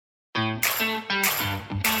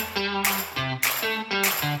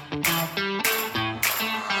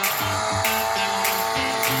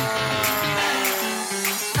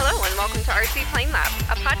RC Plane Lab,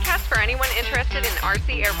 a podcast for anyone interested in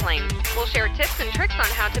RC airplanes. We'll share tips and tricks on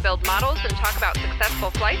how to build models and talk about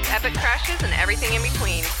successful flights, epic crashes, and everything in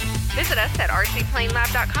between. Visit us at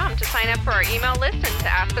rcplanelab.com to sign up for our email list and to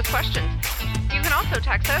ask us questions. You can also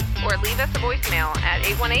text us or leave us a voicemail at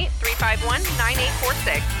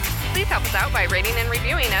 818-351-9846. Please help us out by rating and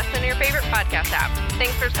reviewing us in your favorite podcast app.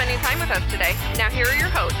 Thanks for spending time with us today. Now here are your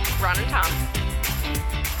hosts, Ron and Tom.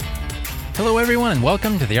 Hello, everyone, and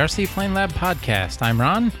welcome to the RC Plane Lab podcast. I'm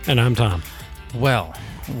Ron. And I'm Tom. Well,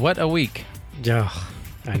 what a week. Oh,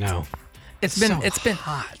 I know. It's been hot.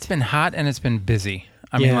 It's been hot and it's been busy.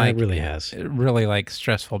 It really has. Really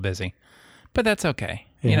stressful busy. But that's okay.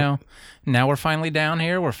 Yeah. You know, now we're finally down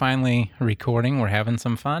here. We're finally recording. We're having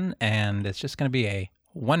some fun, and it's just going to be a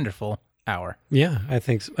wonderful hour. Yeah, I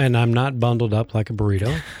think so. And I'm not bundled up like a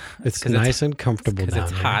burrito. It's nice and comfortable down here.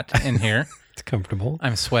 Because it's hot in here. It's comfortable.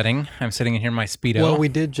 I'm sweating. I'm sitting in here in my Speedo. Well, we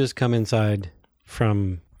did just come inside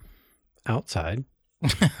from outside.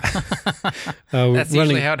 That's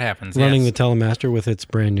usually how it happens. Running yes. the Telemaster with its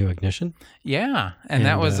brand new ignition. Yeah, and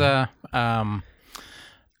that was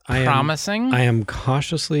promising. I am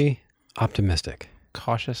cautiously optimistic.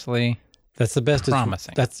 Cautiously That's the best.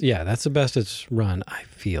 promising. That's the best it's run, I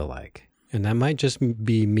feel like. And that might just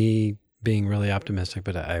be me being really optimistic,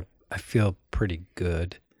 but I feel pretty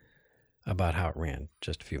good about how it ran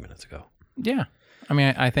just a few minutes ago. Yeah. I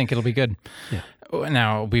mean, I think it'll be good. Yeah.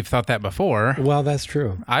 Now, we've thought that before. Well, that's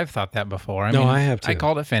true. I've thought that before. I have too. I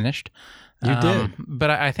called it finished. You did.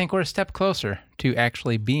 But I think we're a step closer to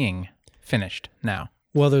actually being finished now.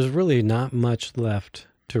 Well, there's really not much left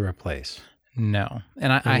to replace. No.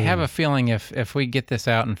 And I have a feeling if we get this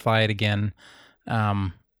out and fly it again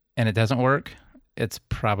and it doesn't work, it's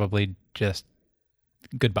probably just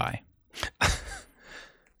goodbye.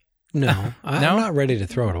 No, I'm not ready to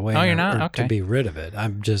throw it away. Oh, you're not? or Okay. to be rid of it.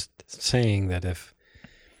 I'm just saying that if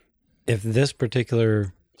this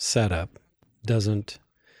particular setup doesn't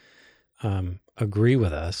agree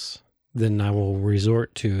with us, then I will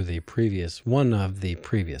resort to one of the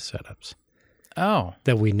previous setups. Oh.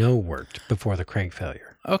 That we know worked before the crank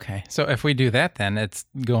failure. Okay. So if we do that, then it's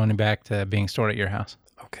going back to being stored at your house.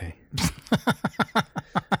 Okay.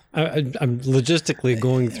 I'm logistically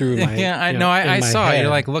going through my... Yeah, I know. I saw it. You're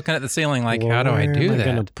like looking at the ceiling like, how do I do that? Where am I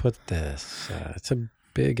going to put this? It's a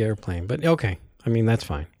big airplane, but okay. I mean, that's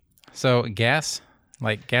fine. So gas,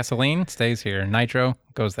 like gasoline, stays here. Nitro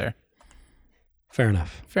goes there. Fair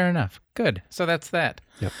enough. Fair enough. Good. So that's that.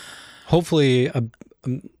 Yep. Hopefully,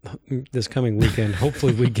 this coming weekend,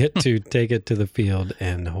 hopefully we get to take it to the field,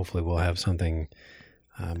 and hopefully we'll have something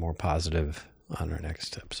more positive on our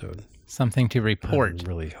next episode. Something to report. I'm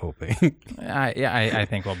really hoping. I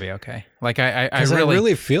think we'll be okay. Like I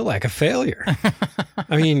really feel like a failure.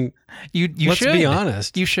 I mean, you let's should be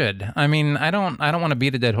honest. You should. I mean, I don't want to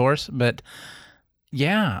beat a dead horse, but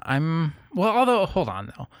yeah, although hold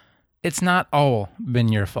on though. It's not all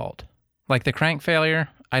been your fault. Like the crank failure,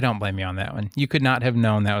 I don't blame you on that one. You could not have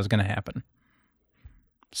known that was going to happen.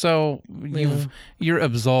 So you're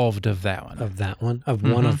absolved of that one. Of that one? Of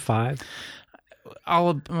one of five?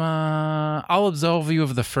 I'll absolve you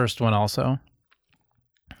of the first one also,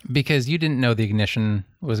 because you didn't know the ignition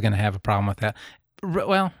was going to have a problem with that.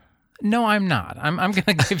 Well, no, I'm not. I'm going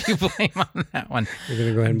to give you blame on that one. You're going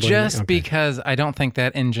to go ahead and blame just me? Okay. Because I don't think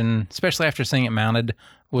that engine, especially after seeing it mounted,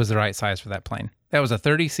 was the right size for that plane. That was a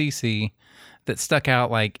 30cc that stuck out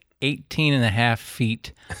like 18 and a half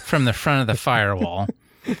feet from the front of the firewall.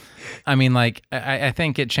 I mean, like, I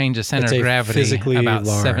think it changed the center of gravity about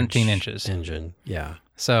 17 inches. Engine, yeah.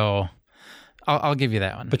 So I'll give you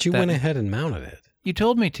that one. But you went ahead and mounted it. You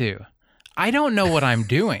told me to. I don't know what I'm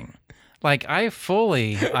doing. Like,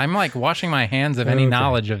 I'm like washing my hands of any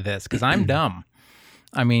knowledge of this because I'm dumb.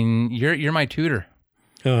 I mean, you're my tutor.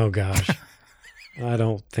 Oh, gosh. I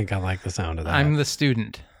don't think I like the sound of that. I'm the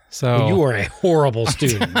student. So well, you are a horrible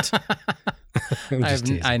student. I'm just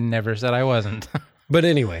teasing. I never said I wasn't. But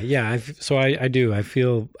anyway, yeah. I do. I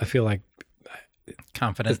feel like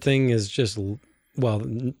confident. The thing is just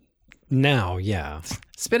now, yeah.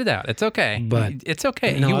 Spit it out. It's okay. But it's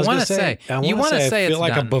okay. No, you want to say I feel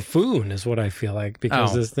like done. a buffoon is what I feel like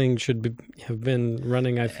because this thing should have been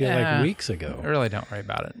running. I feel like weeks ago. I really don't worry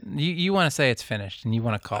about it. You want to say it's finished and you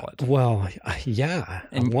want to call it. Well, yeah,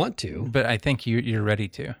 I want to, but I think you're ready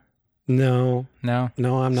to. No, I'm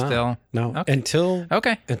not. Still, no. Okay.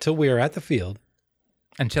 Until we are at the field.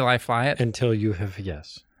 Until I fly it. Until you have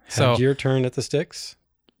had your turn at the sticks.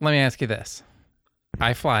 Let me ask you this: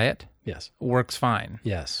 I fly it. Yes. Works fine.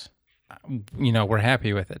 Yes. We're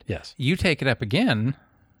happy with it. Yes. You take it up again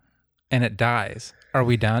and it dies. Are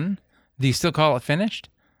we done? Do you still call it finished?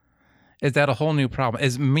 Is that a whole new problem?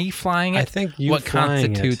 Is me flying it I think you what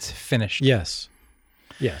flying constitutes it, finished? Yes.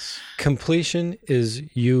 Completion is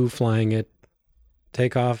you flying it,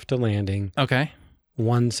 takeoff to landing, Okay.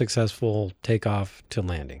 one successful takeoff to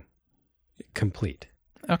landing. Complete.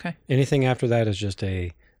 Okay. Anything after that is just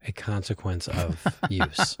a consequence of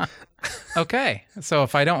use. Okay. So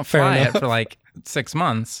if I don't Fair fly enough. it for like 6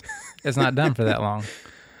 months, it's not done for that long.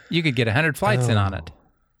 You could get 100 flights in on it.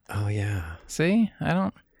 Oh, yeah. See? I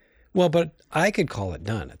don't. Well, but I could call it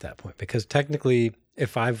done at that point because technically,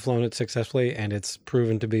 if I've flown it successfully and it's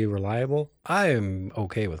proven to be reliable, I am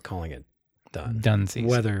okay with calling it done. Dunsies.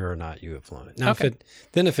 Whether or not you have flown it. Now, Okay.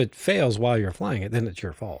 if it fails while you're flying it, then it's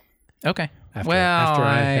your fault. Okay. After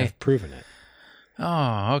I have proven it.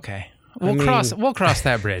 Oh, okay. I mean- We'll cross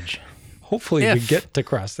that bridge. Hopefully, we If- get to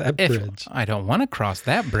cross that If bridge. I don't want to cross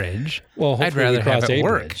that bridge, Well, I'd hopefully rather we cross have it a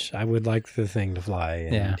work. bridge. I would like the thing to fly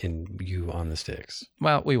and, Yeah. and you on the sticks.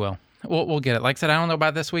 Well, we will. We'll get it. Like I said, I don't know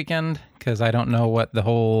about this weekend because I don't know what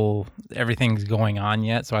everything's going on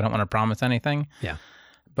yet, so I don't want to promise anything. Yeah.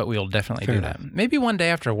 But we'll definitely Fair do enough. that. Maybe one day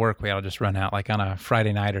after work, we'll just run out, like on a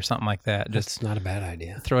Friday night or something like that. Just Just not a bad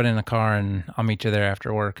idea. throw it in a car and I'll meet you there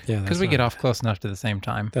after work. Yeah, that's because we not get off close enough to the same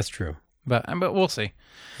time. That's true. But we'll see.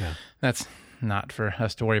 Yeah. That's not for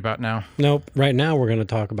us to worry about now. Nope. Right now, we're going to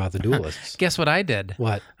talk about the duelists. Guess what I did?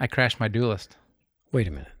 What? I crashed my Duelist. Wait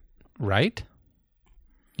a minute. Right?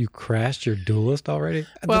 You crashed your duelist already?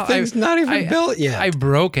 Well, the thing's not even built yet. I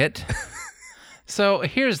broke it. So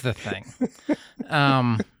here's the thing.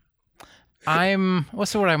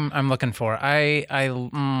 What's the word I'm looking for? I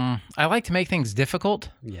like to make things difficult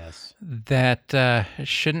yes. that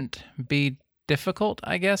shouldn't be difficult,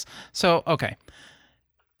 I guess. So okay,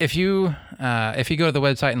 if you go to the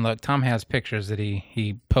website and look, Tom has pictures that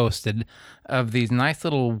he posted of these nice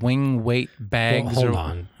little wing weight bags. Well, hold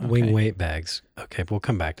on. Wing weight bags. Okay, we'll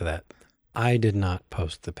come back to that. I did not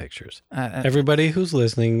post the pictures. Everybody who's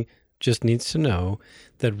listening just needs to know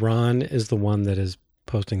that Ron is the one that is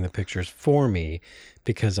posting the pictures for me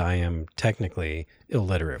because I am technically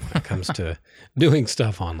illiterate when it comes to doing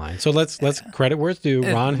stuff online. So let's credit where it's due.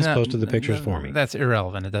 Ron has posted the pictures for me. That's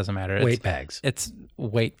irrelevant. It doesn't matter. Weight bags. It's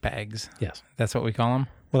weight bags. Yes. That's what we call them.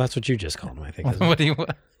 Well, that's what you just called them, I think. Isn't it? What do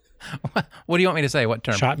you want me to say? What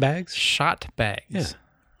term? Shot bags? Shot bags. Yeah.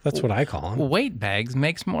 That's what I call them. Weight bags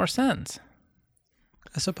makes more sense.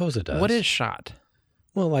 I suppose it does. What is shot?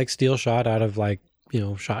 Well, like steel shot out of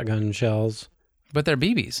shotgun shells. But they're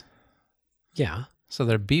BBs. Yeah. So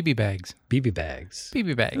they're BB bags. BB bags.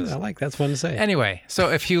 BB bags. I like that's fun to say. Anyway, so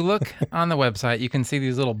if you look on the website, you can see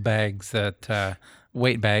these little bags that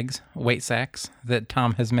weight sacks that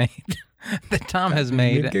Tom has made. That Tom has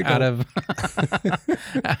made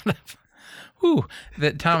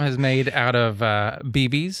out of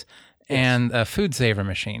BBs and a food saver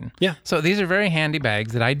machine. Yeah. So these are very handy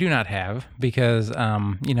bags that I do not have because,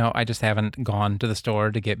 I just haven't gone to the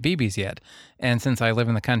store to get BBs yet. And since I live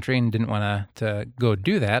in the country and didn't want to go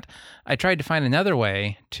do that, I tried to find another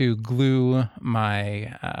way to glue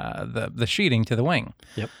my the sheeting to the wing.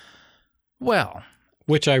 Yep. Well.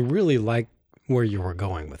 Which I really like where you were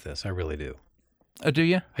going with this. I really do. Oh, do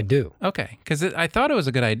you? I do. Okay, because I thought it was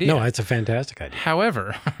a good idea. No, it's a fantastic idea.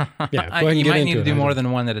 However, Yeah, go ahead and you get might into need to it. do I more don't-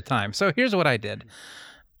 than one at a time. So here's what I did.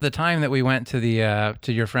 The time that we went to the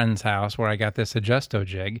to your friend's house where I got this Adjusto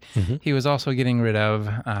jig, Mhm. he was also getting rid of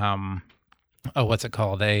what's it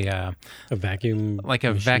called? A vacuum Like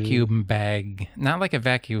a machine. vacuum bag, not like a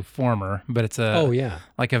vacuum former, but it's a Oh yeah.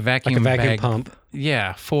 like a Like vacuum a vacuum bag. pump.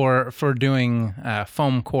 Yeah, for doing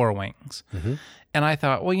foam core wings. Mhm. And I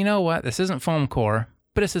thought, well, you know what? This isn't foam core,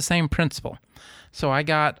 but it's the same principle. So I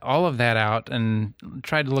got all of that out and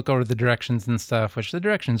tried to look over the directions and stuff, which the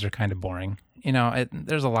directions are kind of boring.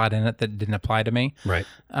 There's a lot in it that didn't apply to me Right.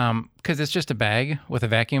 because it's just a bag with a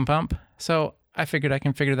vacuum pump. So I figured I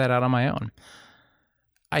can figure that out on my own.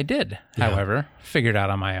 I did, Yeah. however, figure it out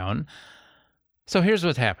on my own. So here's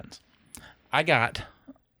what happens. I got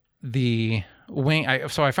the wing.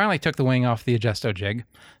 So I finally took the wing off the Adjusto jig.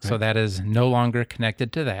 So Right. that is no longer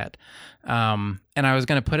connected to that. And I was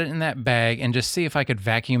going to put it in that bag and just see if I could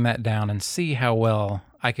vacuum that down and see how well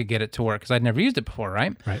I could get it to work because I'd never used it before,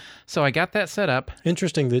 right? Right. So I got that set up.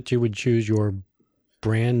 Interesting that you would choose your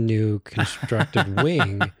brand new constructed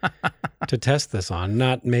wing to test this on,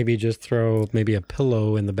 not maybe just throw maybe a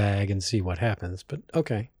pillow in the bag and see what happens. But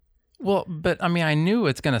okay. Well, but I knew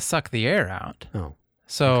it's going to suck the air out. Oh,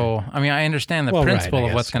 So, I understand the Well, right, principle I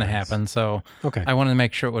of what's guess, going to yes. happen. So okay. I wanted to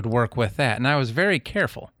make sure it would work with that. And I was very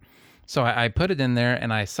careful. So I put it in there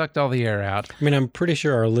and I sucked all the air out I mean, I'm pretty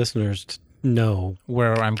sure our listeners know.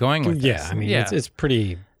 where I'm going with Yeah, this. I mean, it's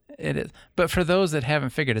pretty It is. But for those that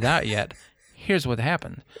haven't figured it out yet, here's what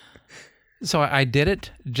happened. So I did it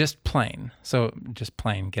just plain. So just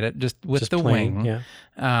plain, get it? Just with the plain, wing. yeah.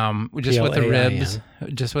 Just with the PLAIN. ribs.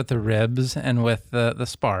 Just with the ribs and with the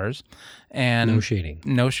spars. And No sheeting.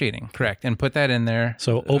 No sheeting, correct. And put that in there.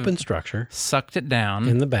 So open structure Sucked it down.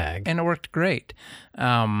 in the bag. And it worked great.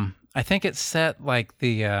 I think it set like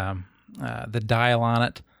the dial on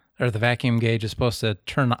it, or the vacuum gauge is supposed to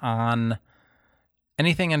turn on.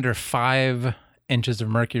 Anything under 5 inches of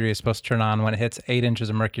mercury is supposed to turn on. When it hits 8 inches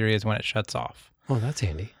of mercury is when it shuts off. Oh, that's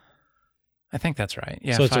handy. I think that's right.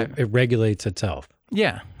 Yeah. So 5. it regulates itself.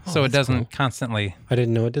 Yeah. Oh, So it that's doesn't constantly I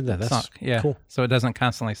didn't know it did that. That's suck. Yeah. cool. So it doesn't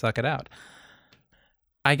constantly suck it out.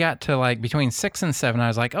 I got to like between 6 and 7. I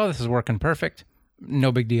was like, oh, this is working perfect.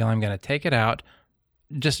 No big deal. I'm going to take it out.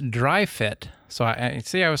 Just dry fit. So I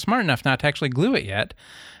was smart enough not to actually glue it yet,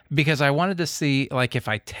 because I wanted to see, like, if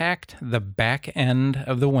I tacked the back end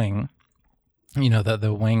of the wing,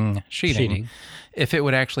 the wing sheeting, if it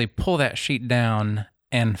would actually pull that sheet down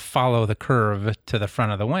and follow the curve to the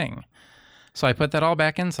front of the wing. So I put that all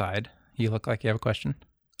back inside. You look like you have a question.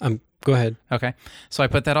 Go ahead. Okay. So I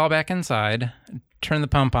put that all back inside, turned the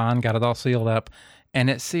pump on, got it all sealed up, and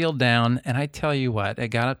it sealed down. And I tell you what, it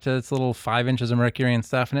got up to its little 5 inches of mercury and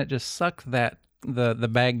stuff, and it just sucked the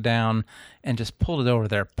bag down and just pulled it over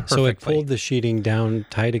there perfectly. So it pulled the sheeting down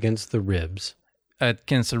tight against the ribs.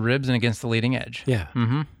 Against the ribs and against the leading edge. Yeah.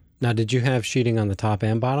 Mm-hmm. Now, did you have sheeting on the top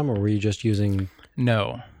and bottom, or were you just using...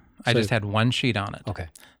 No. I So- just had one sheet on it. Okay.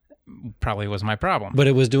 Probably was my problem. But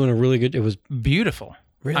it was doing a really good... It was... Beautiful.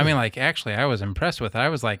 Really? I mean, like, actually, I was impressed with it. I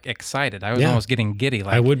was, like, excited. I was Yeah. almost getting giddy.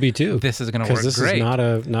 Like, I would be too. this is going to work Because this great.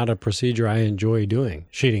 is not a procedure I enjoy doing,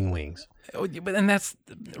 sheeting wings. And that's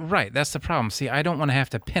right. That's the problem. See, I don't want to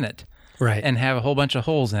have to pin it Right. and have a whole bunch of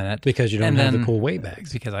holes in it. Because you don't and have the then- cool weight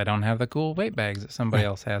bags. Because I don't have the cool weight bags that somebody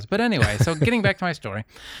else has. But anyway, so getting back to my story.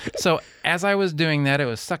 So as I was doing that, it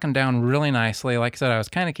was sucking down really nicely. Like I said, I was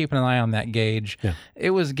kind of keeping an eye on that gauge. Yeah.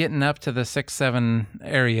 It was getting up to the 6-7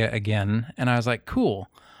 area again. And I was like, cool.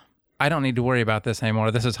 I don't need to worry about this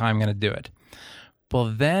anymore. This is how I'm going to do it. Well,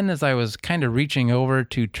 then as I was kind of reaching over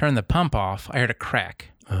to turn the pump off, I heard a crack.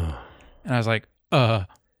 Oh. And I was like,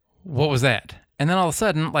 what was that? And then all of a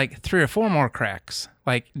sudden, like 3 or 4 more cracks,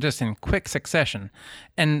 like just in quick succession.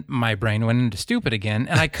 And my brain went into stupid again,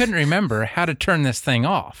 and I couldn't remember how to turn this thing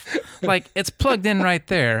off. Like, it's plugged in right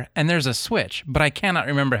there, and there's a switch, but I cannot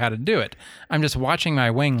remember how to do it. I'm just watching my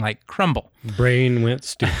wing like crumble. Brain went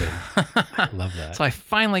stupid. I love that. So I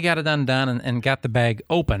finally got it undone and got the bag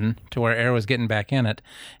open to where air was getting back in it.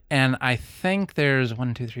 And I think there's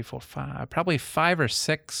 1, 2, 3, 4, 5, probably 5 or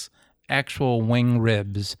 6 actual wing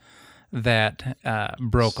ribs that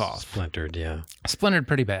broke off. Splintered, yeah. Splintered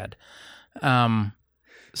pretty bad.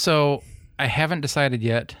 So I haven't decided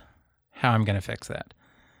yet how I'm going to fix that.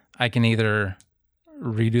 I can either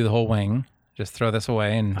redo the whole wing, just throw this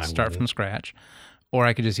away and start from scratch, or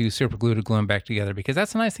I could just use super glue to glue them back together, because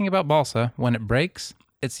that's the nice thing about balsa. When it breaks,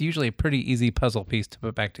 it's usually a pretty easy puzzle piece to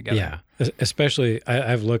put back together. Yeah. Especially,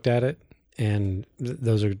 I've looked at it, and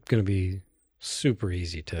those are going to be super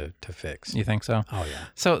easy to fix. You think so? Oh, yeah.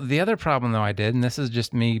 So the other problem, though, I did, and this is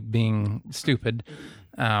just me being stupid,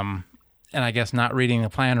 and I guess not reading the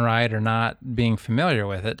plan right or not being familiar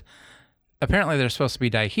with it, apparently there's supposed to be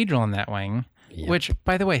dihedral in that wing, Yep. which,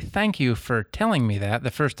 by the way, thank you for telling me that the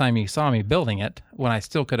first time you saw me building it, when I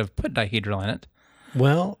still could have put dihedral in it.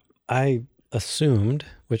 Well, I assumed,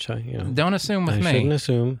 which Don't assume with I me. shouldn't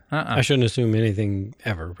assume. Uh-uh. I shouldn't assume anything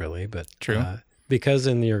ever, really. But True. Because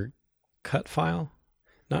in your cut file,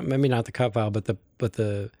 maybe not the cut file, but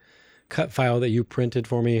the cut file that you printed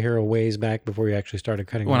for me here a ways back before you actually started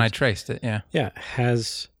cutting. When I wings, traced it, yeah.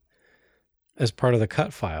 has as part of the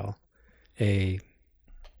cut file a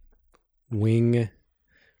wing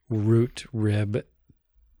root rib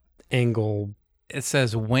angle. It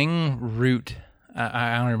says wing root.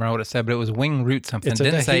 I don't remember what it said, but it was wing root something. It's It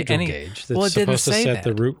a didn't say dihedral any gauge that's Well, it didn't supposed to say set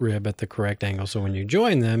the that. root rib at the correct angle. So when you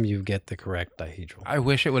join them, you get the correct dihedral. I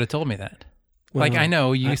wish it would have told me that. Well, Like, I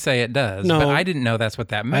know you say it does, No. but I didn't know that's what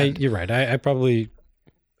that meant. You're right. I probably,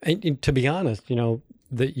 to be honest,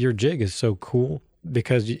 that your jig is so cool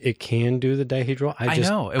because it can do the dihedral. I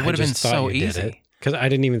know. It would have been so easy. Because I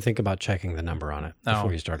didn't even think about checking the number on it No.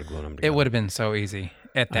 before you started gluing them together. It would have been so easy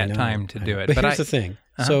at I that know, time to I do know. it. But here's I, the thing.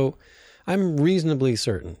 Uh-huh. So I'm reasonably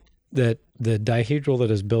certain that the dihedral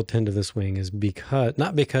that is built into this wing is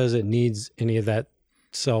not because it needs any of that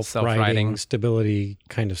self-righting Self-righting. stability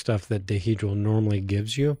kind of stuff that dihedral normally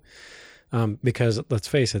gives you. Because let's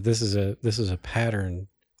face it, this is a pattern,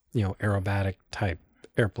 aerobatic type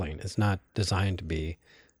airplane. It's not designed to be,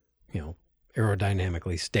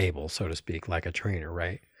 aerodynamically stable, so to speak, like a trainer,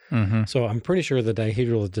 right? Mm-hmm. So I'm pretty sure the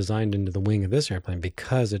dihedral is designed into the wing of this airplane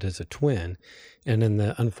because it is a twin. And in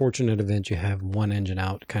the unfortunate event you have one engine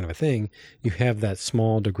out kind of a thing, you have that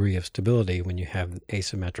small degree of stability when you have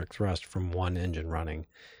asymmetric thrust from one engine running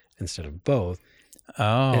instead of both.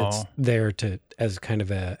 Oh. It's there as kind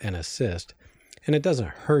of an assist. And it doesn't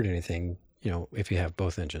hurt anything, if you have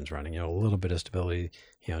both engines running. A little bit of stability,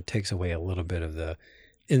 takes away a little bit of the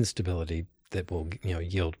instability that will,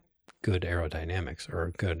 yield good aerodynamics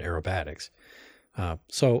or good aerobatics.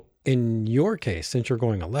 So in your case, since you're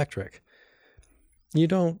going electric, I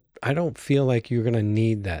don't feel like you're going to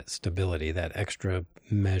need that stability, that extra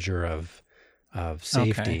measure of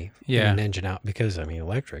safety in an engine out, because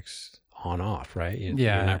electric's on off, right?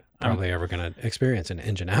 You're not probably ever going to experience an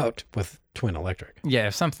engine out with twin electric. Yeah.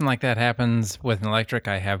 If something like that happens with an electric,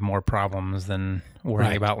 I have more problems than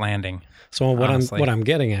worrying about landing. So what I'm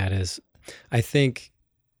getting at is, I think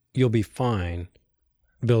you'll be fine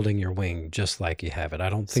building your wing just like you have it. I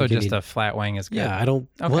don't think so. Just a flat wing is good. Yeah, I don't.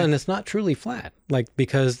 Okay. Well, and it's not truly flat,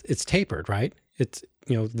 because it's tapered, right? It's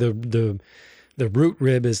the root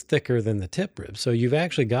rib is thicker than the tip rib, so you've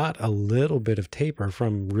actually got a little bit of taper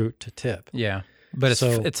from root to tip. Yeah, but it's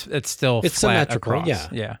still flat symmetrical.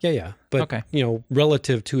 Across. Yeah. But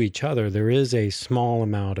relative to each other, there is a small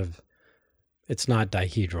amount of. It's not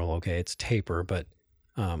dihedral, okay? It's taper, but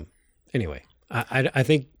anyway. I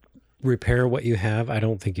think repair what you have. I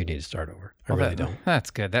don't think you need to start over. I really don't. That's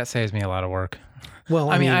good. That saves me a lot of work. Well,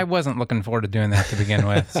 I mean, I wasn't looking forward to doing that to begin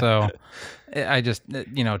with. So I just,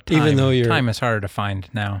 time is harder to find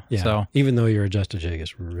now. Yeah, so even though your adjusted jig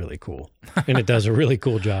is really cool and it does a really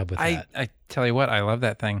cool job with that. I tell you what, I love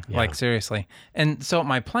that thing. Yeah. Like seriously. And so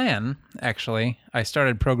my plan, actually, I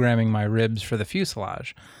started programming my ribs for the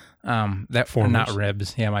fuselage. Not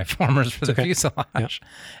ribs, my formers for the fuselage,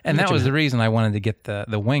 and that was the reason I wanted to get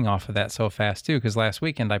the wing off of that so fast too. Because last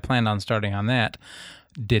weekend I planned on starting on that,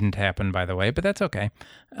 didn't happen by the way, but that's okay.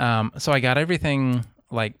 So I got everything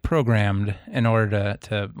programmed in order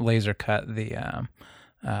to laser cut the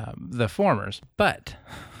formers, but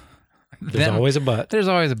there's always a but. There's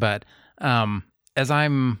always a but. As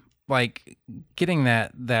I'm getting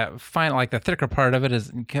that final, the thicker part of it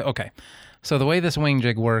is okay. So the way this wing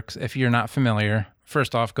jig works, if you're not familiar,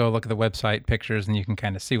 first off, go look at the website pictures and you can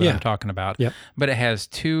kind of see what I'm talking about. Yep. But it has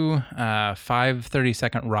two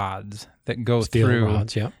 5/32 rods that go steel through.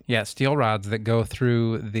 Rods, yeah. Yeah, steel rods that go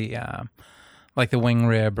through the the wing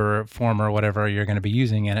rib or former or whatever you're going to be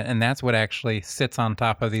using in it, and that's what actually sits on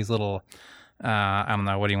top of these little. I don't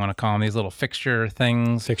know, what do you want to call them? These little fixture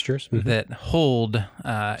things. Fixtures? Mm-hmm. That hold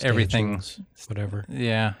everything. Whatever.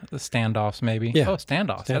 Yeah, the standoffs maybe. Yeah. Oh,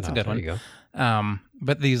 standoffs. That's a good one. There you go.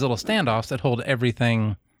 But these little standoffs that hold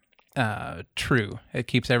everything true. It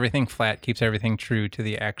keeps everything flat, keeps everything true to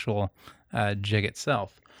the actual jig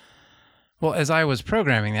itself. Well, as I was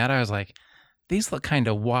programming that, I was like, these look kind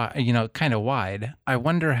of wide. I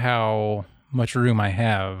wonder how much room I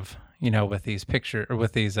have with these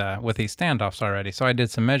with these standoffs already. So I did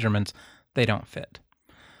some measurements. They don't fit.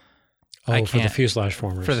 Oh, for the fuselage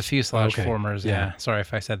formers. For the fuselage formers, yeah. Sorry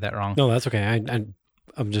if I said that wrong. No, that's okay.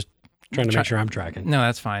 I'm just trying to make sure I'm tracking. No,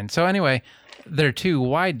 that's fine. So anyway, they're too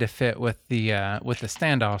wide to fit with the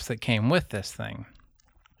standoffs that came with this thing.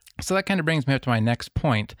 So that kind of brings me up to my next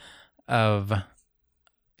point of,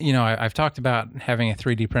 I've talked about having a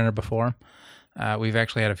 3D printer before. We've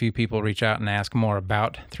actually had a few people reach out and ask more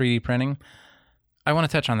about 3D printing. I want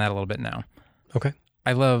to touch on that a little bit now. Okay.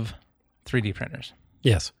 I love 3D printers.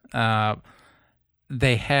 Yes.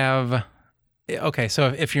 They have... Okay,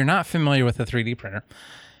 so if you're not familiar with a 3D printer,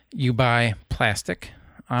 you buy plastic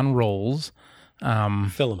on rolls.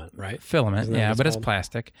 Filament, right? Filament, yeah, but it's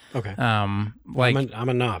plastic. Okay. I'm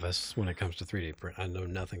a novice when it comes to 3D print. I know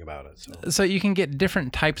nothing about it. So you can get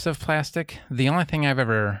different types of plastic. The only thing I've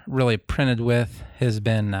ever really printed with has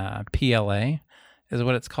been PLA, is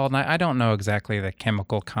what it's called. And I don't know exactly the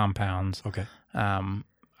chemical compounds. Okay.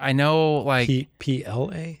 I know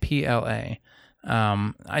PLA? PLA.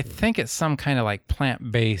 I think it's some kind of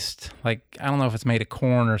plant-based, I don't know if it's made of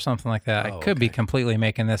corn or something like that. I could be completely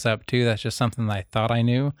making this up too. That's just something that I thought I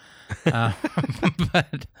knew.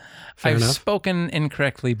 But I've spoken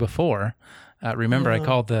incorrectly before. Remember I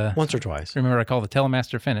called the... Once or twice. Remember I called the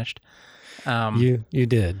Telemaster finished. You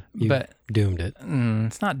did. But doomed it.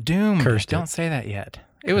 It's not doomed. Cursed Don't say that yet.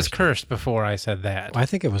 It was cursed before I said that. I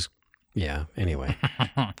think it was... Yeah, anyway.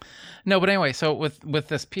 No, but anyway, so with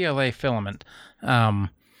this PLA filament,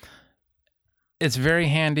 it's very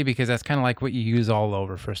handy because that's kind of like what you use all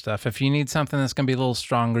over for stuff. If you need something that's going to be a little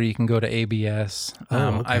stronger, you can go to ABS.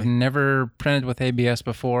 Okay. I've never printed with ABS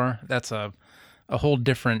before. That's a a whole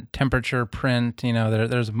different temperature print. You know,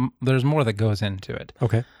 there's more that goes into it.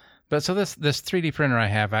 Okay. But so this 3D printer I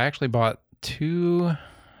have, I actually bought two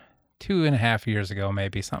and a half years ago,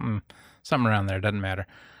 maybe something around there. Doesn't matter.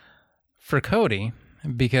 For Cody,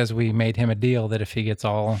 because we made him a deal that if he gets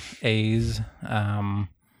all A's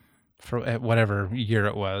for whatever year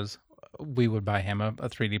it was, we would buy him a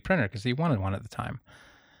 3D printer because he wanted one at the time.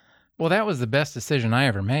 Well, that was the best decision I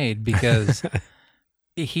ever made because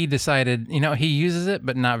he decided, you know, he uses it,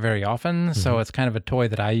 but not very often. Mm-hmm. So it's kind of a toy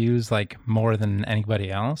that I use like more than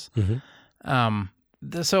anybody else.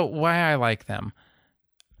 Mm-hmm. So why I like them,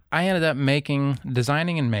 I ended up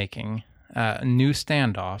designing and making new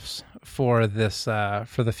standoffs for this,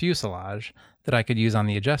 for the fuselage that I could use on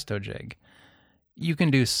the Adjusto jig. You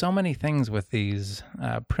can do so many things with these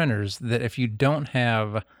printers that if you don't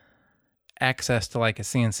have access to like a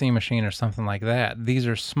CNC machine or something like that, these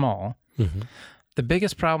are small. Mm-hmm. The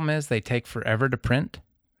biggest problem is they take forever to print.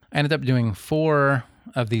 I ended up doing 4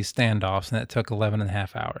 of these standoffs and it took 11 and a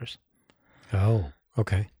half hours. Oh,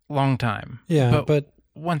 okay. Long time. Yeah, but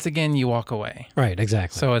once again, you walk away. Right,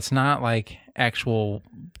 exactly. So it's not like actual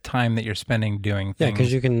time that you're spending doing things. Yeah,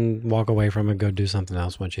 because you can walk away from it, go do something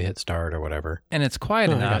else once you hit start or whatever. And it's quiet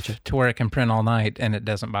enough to where it can print all night and it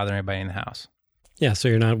doesn't bother anybody in the house. Yeah, so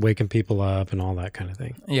you're not waking people up and all that kind of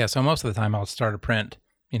thing. Yeah, so most of the time I'll start a print,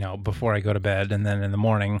 you know, before I go to bed, and then in the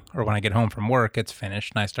morning or when I get home from work, it's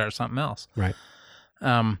finished and I start something else. Right.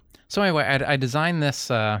 So anyway, I designed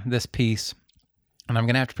this piece, and I'm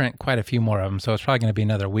going to have to print quite a few more of them, so it's probably going to be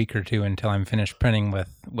another week or two until I'm finished printing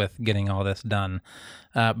with getting all this done.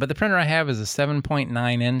 But the printer I have is a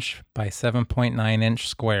 7.9 inch by 7.9 inch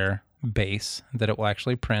square base that it will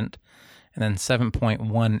actually print, and then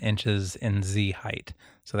 7.1 inches in Z height.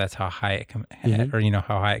 So that's how high it can, or you know,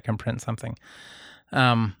 how high it can print something.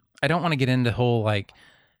 I don't want to get into whole like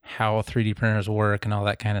how 3D printers work and all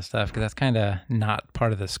that kind of stuff, because that's kind of not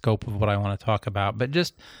part of the scope of what I want to talk about. But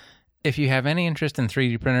just if you have any interest in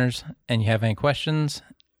 3D printers and you have any questions,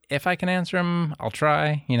 if I can answer them, I'll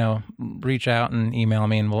try. You know, reach out and email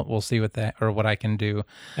me, and we'll see what I can do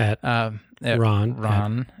at Ron at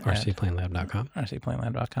rcplanelab.com.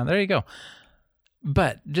 rcplanelab.com. There you go.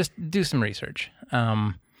 But just do some research.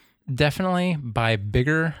 Definitely buy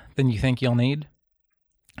bigger than you think you'll need.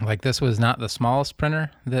 Like, this was not the smallest printer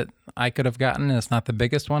that I could have gotten, and it's not the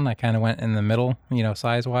biggest one. I kind of went in the middle, you know,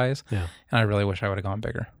 size-wise. Yeah. And I really wish I would have gone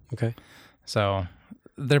bigger. Okay. So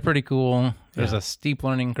they're pretty cool. There's a steep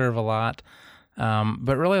learning curve a lot.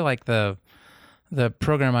 But really, like, the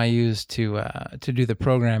program I use to do the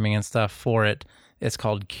programming and stuff for it, it's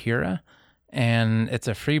called Cura. And it's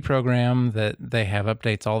a free program that they have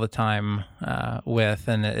updates all the time with,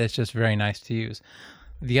 and it's just very nice to use.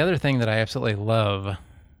 The other thing that I absolutely love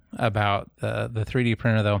about the 3D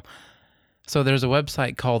printer, though, so there's a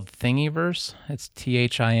website called Thingiverse. It's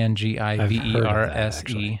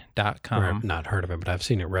THINGIVERSE.com. I've not heard of it, but I've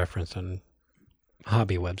seen it referenced on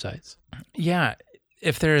hobby websites. Yeah.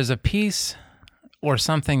 If there is a piece or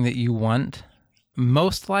something that you want,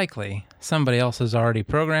 most likely somebody else has already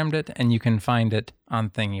programmed it, and you can find it on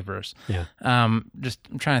Thingiverse. Yeah. Just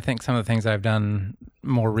I'm trying to think some of the things I've done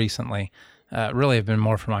more recently. Really have been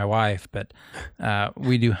more for my wife, but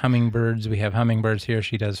we do hummingbirds. We have hummingbirds here.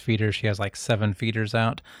 She does feeders. She has like 7 feeders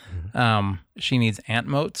out. Mm-hmm. She needs ant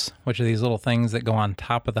motes, which are these little things that go on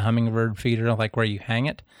top of the hummingbird feeder, like where you hang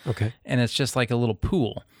it. Okay. And it's just like a little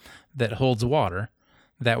pool that holds water.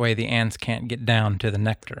 That way the ants can't get down to the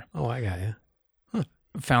nectar. Oh, I got you.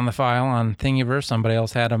 Found the file on Thingiverse. Somebody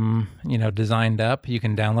else had them, you know, designed up. You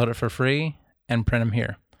can download it for free and print them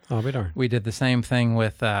here. I'll be darned. We did the same thing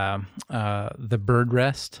with the bird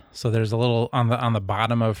rest. So there's a little on the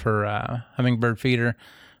bottom of her hummingbird feeder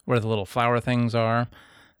where the little flower things are.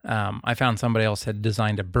 I found somebody else had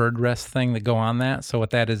designed a bird rest thing that go on that. So what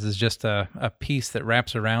that is just a piece that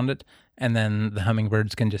wraps around it, and then the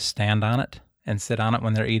hummingbirds can just stand on it and sit on it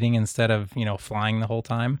when they're eating instead of, you know, flying the whole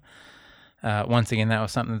time. Once again, that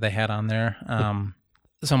was something that they had on there.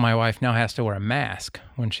 So my wife now has to wear a mask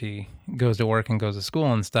when she goes to work and goes to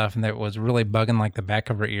school and stuff, and that was really bugging like the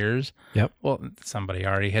back of her ears. Yep. Well, somebody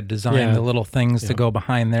already had designed the little things to go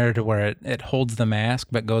behind there to where it holds the mask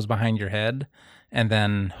but goes behind your head, and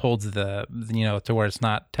then holds the, you know, to where it's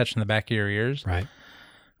not touching the back of your ears. Right.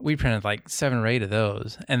 We printed like 7 or 8 of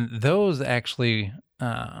those, and those actually,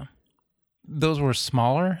 those were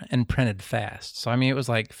smaller and printed fast. So, I mean, it was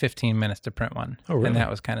like 15 minutes to print one. Oh, really? And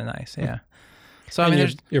that was kind of nice, yeah. So, I mean,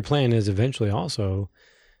 your plan is eventually also,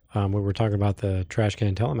 when we're talking about the Trash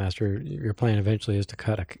Can Telemaster, your plan eventually is to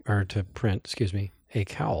print a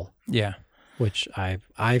cowl. Yeah. Which I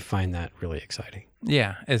find that really exciting.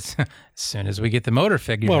 Yeah, as soon as we get the motor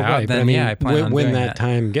figured Well, out, right. then But I mean, I plan on when doing that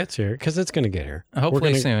time gets here, because it's going to get here.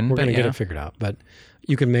 Hopefully soon, We're but going to get yeah. it figured out. But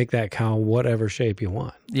you can make that cow whatever shape you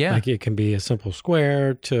want. Yeah. Like it can be a simple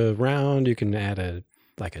square to round. You can add a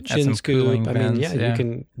chin some scoop. cooling I mean, vents, you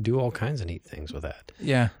can do all kinds of neat things with that.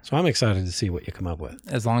 Yeah, So I'm excited to see what you come up with.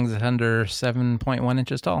 as long as it's under 7.1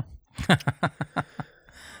 inches tall.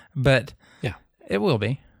 But Yeah. it will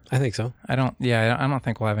be. I think so. I don't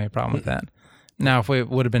think we'll have any problem with that. Now, if we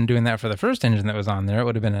would have been doing that for the first engine that was on there, it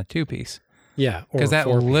would have been a 2-piece. Yeah. Because that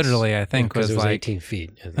literally, I think, because was it was like 18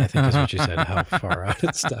 feet. I think is what you said, how far out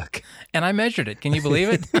it stuck. And I measured it. Can you believe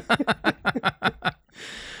it?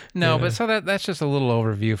 No, but so that's just a little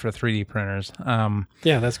overview for 3D printers.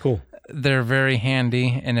 Yeah, that's cool. They're very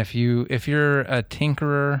handy, and if you're a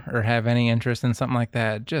tinkerer or have any interest in something like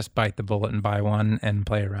that, just bite the bullet and buy one and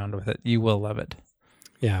play around with it. You will love it.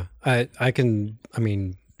 Yeah, I'm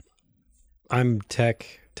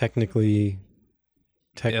technically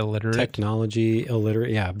Illiterate. technology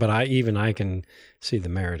illiterate. Yeah, but I can see the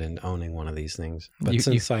merit in owning one of these things. But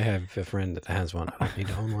since I have a friend that has one, I don't need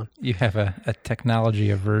to own one. You have a technology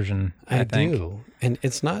aversion. I think. do, and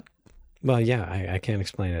it's not. Well, yeah, I can't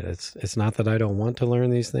explain it. It's not that I don't want to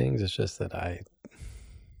learn these things. It's just that I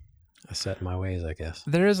set in my ways, I guess.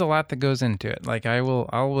 There is a lot that goes into it. Like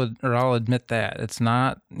I'll admit that it's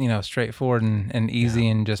not straightforward and easy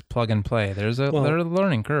and just plug and play. There's a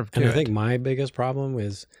learning curve to it. And I think my biggest problem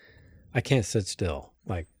is I can't sit still.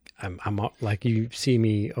 Like I'm like you see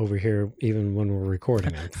me over here even when we're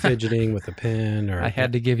recording. I'm fidgeting with a pen. Or I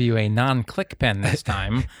had to give you a non-click pen this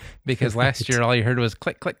time because last year all you heard was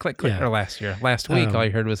click, click, click, click. Yeah. Or last week all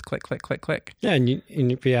you heard was click, click, click, click. Yeah, and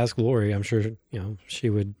if you ask Lori, I'm sure she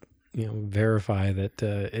would verify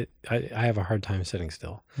that I have a hard time sitting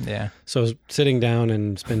still. Yeah. So sitting down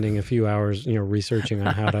and spending a few hours researching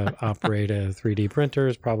on how to operate a 3D printer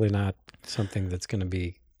is probably not something that's going to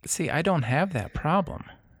be. See, I don't have that problem.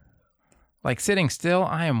 Like sitting still,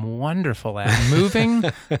 I am wonderful at. Moving,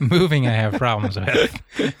 I have problems with.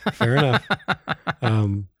 Fair enough.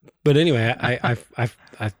 But anyway, I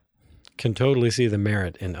can totally see the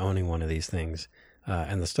merit in owning one of these things,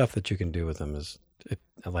 and the stuff that you can do with them is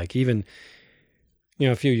like even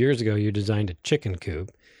a few years ago you designed a chicken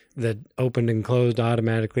coop that opened and closed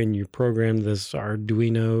automatically, and you programmed this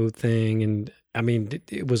Arduino thing, and I mean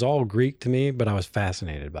it was all Greek to me, but I was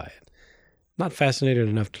fascinated by it. Not fascinated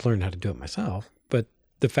enough to learn how to do it myself, but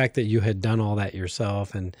the fact that you had done all that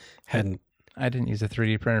yourself and hadn't. I didn't use a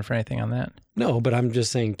 3D printer for anything on that. No, but I'm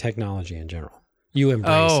just saying technology in general. You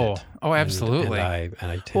embrace it. Oh, absolutely. And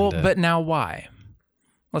I tend to. But now why?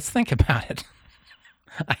 Let's think about it.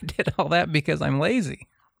 I did all that because I'm lazy.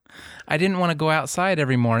 I didn't want to go outside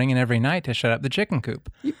every morning and every night to shut up the chicken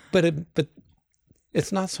coop. But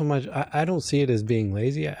it's not so much. I don't see it as being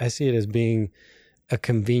lazy. I see it as being a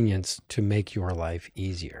convenience to make your life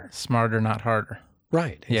easier. Smarter, not harder.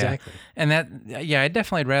 Right, exactly. Yeah. And I'd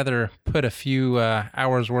definitely rather put a few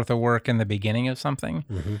hours worth of work in the beginning of something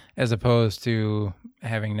as opposed to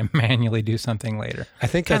having to manually do something later. I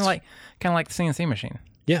think kind of like the CNC machine.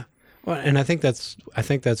 Yeah. Well, and I think that's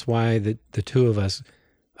why the two of us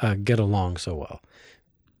get along so well.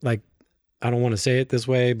 Like, I don't want to say it this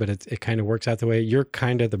way, but it kind of works out the way. You're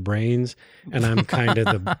kind of the brains, and I'm kind of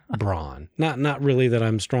the brawn. Not really that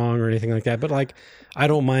I'm strong or anything like that, but like I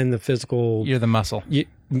don't mind the physical. You're the muscle.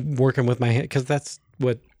 Working with my hand, because that's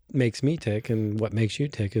what makes me tick, and what makes you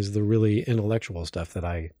tick is the really intellectual stuff that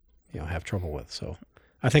I have trouble with. So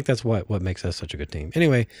I think that's what makes us such a good team.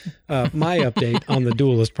 Anyway, my update on the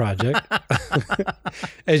Duelist project.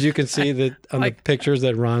 As you can see that on the pictures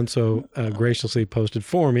that Ron so graciously posted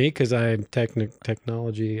for me, because I'm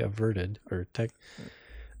technology averted or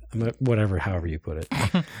whatever, however you put it.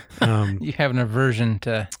 You have an aversion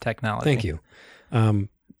to technology. Thank you.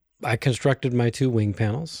 I constructed my 2 wing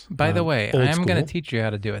panels. By the way, I am going to teach you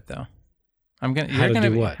how to do it though.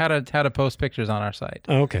 How to post pictures on our site.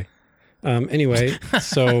 Oh, okay. Anyway,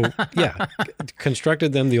 so yeah,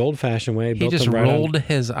 constructed them the old-fashioned way. He just rolled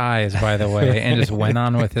his eyes, by the way, and just went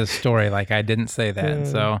on with his story like I didn't say that.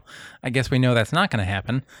 So I guess we know that's not going to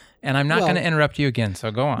happen, and I'm not going to interrupt you again.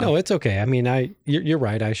 So go on. No, it's okay. I mean, you're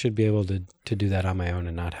right. I should be able to do that on my own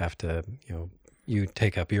and not have to, you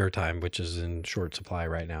take up your time, which is in short supply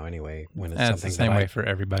right now anyway. When it's something the same way for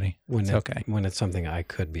everybody. When it's something I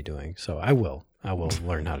could be doing, so I will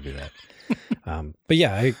learn how to do that. But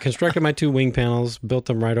yeah, I constructed my 2 wing panels, built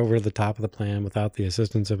them right over the top of the plan without the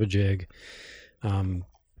assistance of a jig,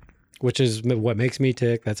 which is what makes me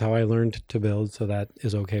tick. That's how I learned to build, so that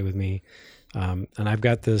is okay with me. And I've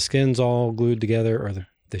got the skins all glued together, or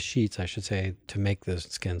the sheets, I should say, to make the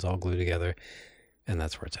skins all glued together. and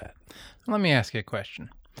that's where it's at. Let me ask you a question.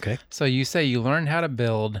 Okay. So you say you learned how to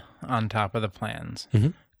build on top of the plans.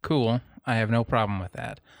 Mhm. Cool. I have no problem with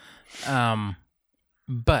that.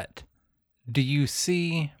 But do you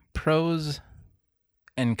see pros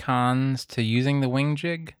and cons to using the wing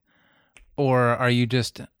jig? Or are you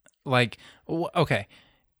just like, okay,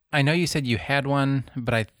 I know you said you had one,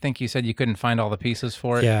 but I think you said you couldn't find all the pieces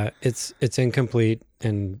for it. Yeah, it's incomplete,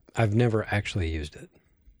 and I've never actually used it.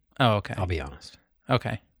 Oh, okay. I'll be honest.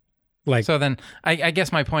 Okay. Like, So then I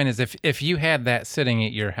guess my point is if you had that sitting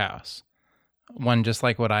at your house, one just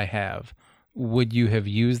like what I have, would you have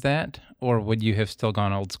used that or would you have still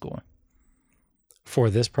gone old school? for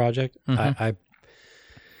this project, Mhm.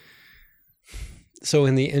 So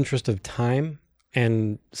in the interest of time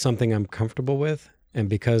and something I'm comfortable with, and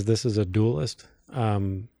because this is a duelist,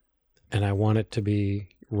 and I want it to be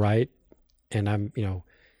right, and I'm,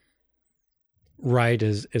 right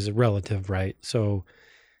is a relative, right? So,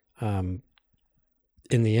 in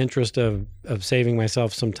the interest of saving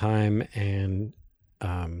myself some time and,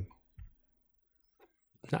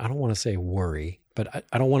 I don't want to say worry, but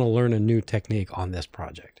I don't want to learn a new technique on this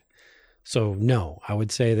project. So no, I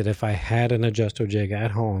would say that if I had an Adjusto jig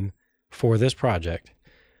at home for this project,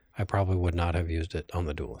 I probably would not have used it on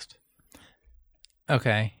the Duelist.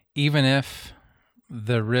 Okay. Even if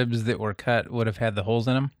the ribs that were cut would have had the holes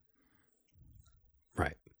in them?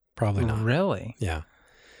 Right. Probably not. Really? Yeah.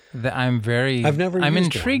 I'm used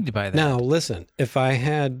intrigued one. by that. Now, listen, if I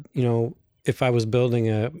had, if I was building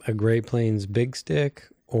a Great Plains big stick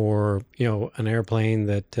or, an airplane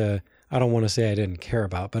that I don't want to say I didn't care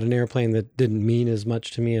about, but an airplane that didn't mean as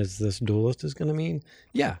much to me as this Duelist is going to mean,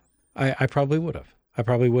 yeah, I probably would have. I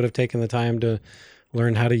probably would have taken the time to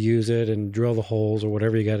learn how to use it and drill the holes or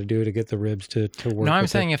whatever you got to do to get the ribs to work. No, I'm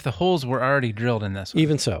saying if the holes were already drilled in this one.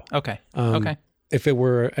 Even so. Okay. Okay. If it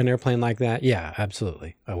were an airplane like that, yeah,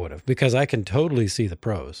 absolutely, I would have. Because I can totally see the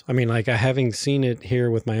pros. I mean, like having seen it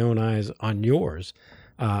here with my own eyes on yours,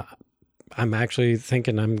 I'm actually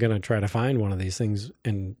thinking I'm going to try to find one of these things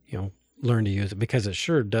and, learn to use it because it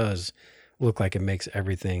sure does look like it makes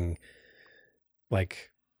everything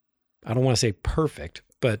like, I don't want to say perfect,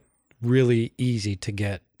 but really easy to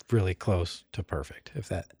get really close to perfect. If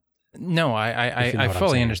that. No, I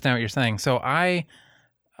fully understand what you're saying. So I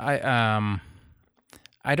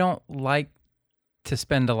don't like to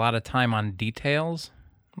spend a lot of time on details.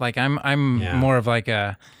 Like I'm more of like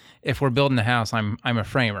if we're building a house, I'm a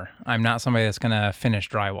framer. I'm not somebody that's going to finish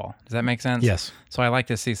drywall. Does that make sense? Yes. So I like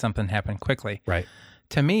to see something happen quickly. Right.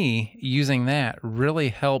 To me, using that really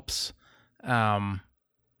helps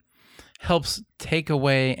take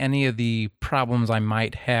away any of the problems I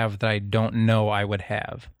might have that I don't know I would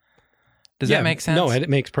have. Does that make sense? No, it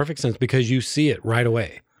makes perfect sense because you see it right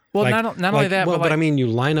away. Well, not only that, but I mean, you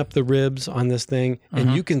line up the ribs on this thing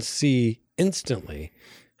and you can see instantly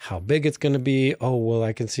how big it's going to be. Oh, well,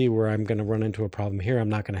 I can see where I'm going to run into a problem here. I'm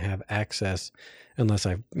not going to have access unless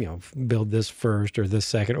I, build this first or this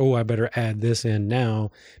second. Oh, I better add this in now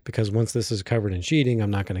because once this is covered in sheeting, I'm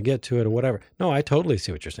not going to get to it or whatever. No, I totally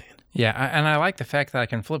see what you're saying. Yeah, and I like the fact that I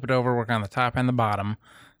can flip it over, work on the top and the bottom.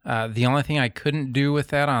 The only thing I couldn't do with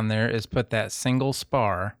that on there is put that single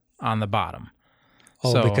spar on the bottom.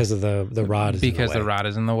 Oh, So, because of the rod is because in the way. the rod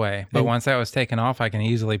is in the way. But once that was taken off, I can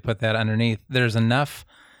easily put that underneath. There's enough.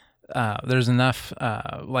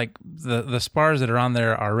 Like the spars that are on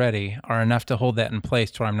there already are enough to hold that in place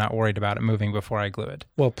to where I'm not worried about it moving before I glue it.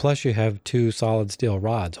 Well, plus you have two solid steel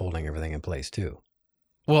rods holding everything in place too.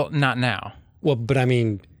 Well, not now. Well, but I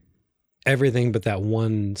mean, everything but that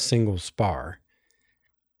one single spar.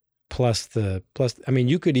 Plus, I mean,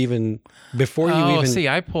 you could even, before you even... see,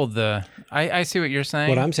 I pulled I see what you're saying.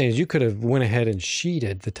 What I'm saying is you could have went ahead and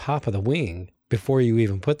sheeted the top of the wing before you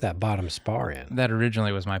even put that bottom spar in. That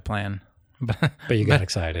originally was my plan. But you got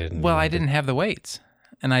excited. Well, I didn't have the weights,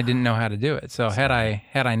 and I didn't know how to do it. So had I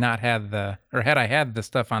had the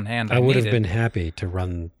stuff on hand, I would have been happy to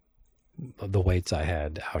run the weights I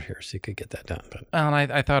had out here so you could get that done. But well,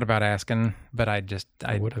 and I thought about asking, but I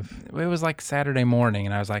would have. It was like Saturday morning,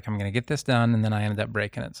 and I was like, I'm going to get this done, and then I ended up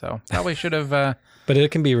breaking it. So probably should have. But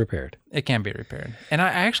it can be repaired. It can be repaired, and I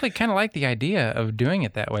actually kind of like the idea of doing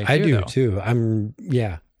it that way. I do though. too. I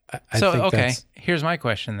So think okay, here's my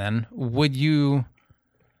question then: would you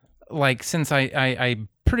like? Since I'm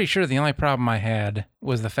pretty sure the only problem I had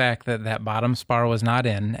was the fact that bottom spar was not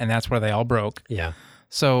in, and that's where they all broke. Yeah.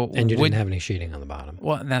 So and you didn't have any sheeting on the bottom.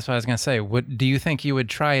 Well, that's what I was going to say. Do you think you would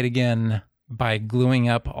try it again by gluing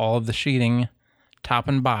up all of the sheeting, top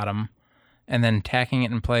and bottom, and then tacking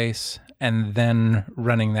it in place, and then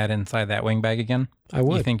running that inside that wing bag again? I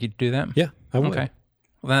would. You think you'd do that? Yeah, I would. Okay.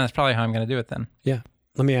 Well, then that's probably how I'm going to do it then. Yeah.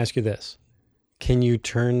 Let me ask you this. Can you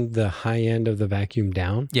turn the high end of the vacuum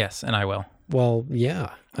down? Yes, and I will. Well,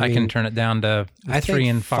 yeah. I can turn it down to 3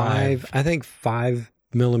 and 5 I think 5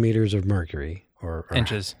 millimeters of mercury or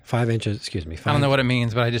inches. 5 inches, excuse me. I don't know what it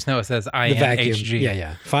means, but I just know it says INHG.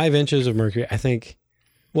 Yeah. 5 inches of mercury. I think,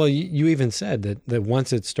 well, you even said that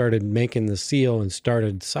once it started making the seal and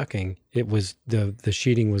started sucking, it was the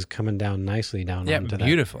sheeting was coming down nicely down onto that.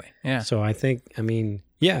 Beautifully. Yeah. So I think, I mean,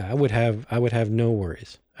 yeah, I would have no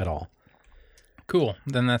worries at all. Cool.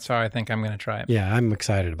 Then that's how I think I'm going to try it. Yeah, I'm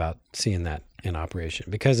excited about seeing that in operation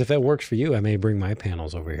because if it works for you, I may bring my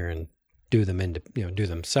panels over here and do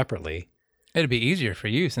them separately. It'd be easier for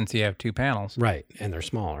you since you have 2 panels. Right, and they're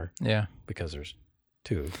smaller. Yeah. Because there's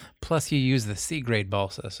 2. Plus you use the C grade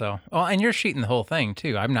balsa, so and you're sheeting the whole thing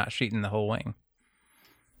too. I'm not sheeting the whole wing.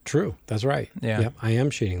 True, that's right. Yeah. Yep, I am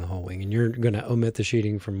sheeting the whole wing, and you're going to omit the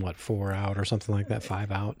sheeting from 4 out or something like that,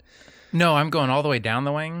 5 out. No, I'm going all the way down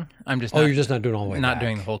the wing. I'm just you're just not doing all the way not back.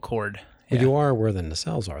 doing the whole cord. But Yeah. you are where the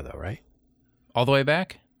nacelles are, though, right? All the way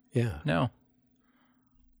back? Yeah. No.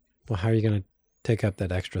 Well, how are you going to take up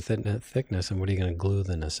that extra thickness, and what are you going to glue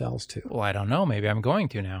the nacelles to? Well, I don't know. Maybe I'm going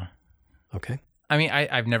to now. Okay. I mean,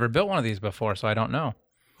 I've never built one of these before, so I don't know.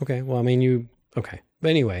 Okay. Well, I mean, okay. But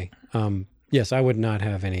anyway, yes, I would not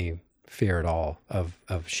have any fear at all of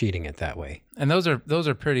sheeting it that way. And those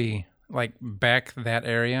are pretty, like, back that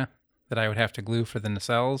area that I would have to glue for the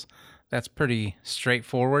nacelles. That's pretty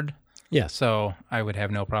straightforward. Yes. So I would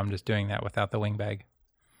have no problem just doing that without the wing bag.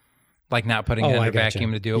 Like not putting it I under gotcha.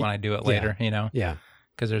 vacuum to do it when I do it later, Yeah.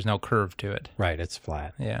 because there's no curve to it. Right. It's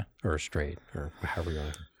flat. Yeah. Or straight or however you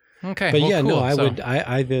want to. Okay. But well, yeah, cool. no, I So- would.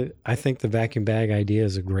 I think the vacuum bag idea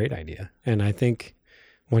is a great idea, and I think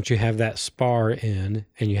once you have that spar in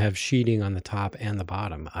and you have sheeting on the top and the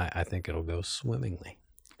bottom, I think it'll go swimmingly.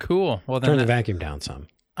 Cool. Well, then Turn the vacuum down some.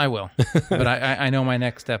 I will. But I know my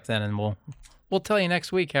next step then, and we'll tell you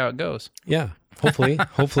next week how it goes. Yeah. Hopefully,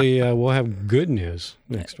 we'll have good news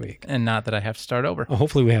next week. And not that I have to start over.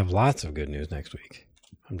 Hopefully, we have lots of good news next week.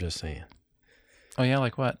 I'm just saying. Oh yeah,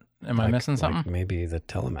 like what? Am I missing something? Like maybe the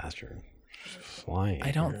Telemaster flying.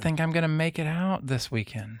 I don't think I'm gonna make it out this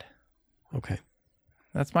weekend. Okay.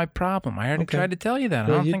 That's my problem. I already Okay. tried to tell you that.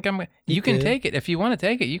 Well, I don't you- think I'm. you You can did. take it if you want to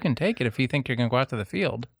take it. You can take it if you think you're gonna go out to the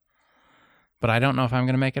field. But I don't know if I'm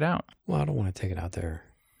gonna make it out. Well, I don't want to take it out there.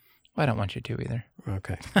 Well, I don't want you to either.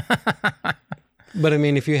 Okay. But I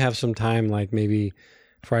mean, if you have some time, like maybe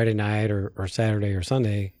Friday night or Saturday or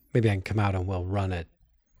Sunday, maybe I can come out and we'll run it,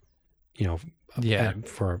 Yeah.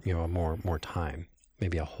 for, more time,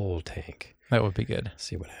 maybe a whole tank, That would be good.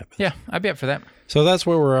 see what happens. Yeah, I'd be up for that. So that's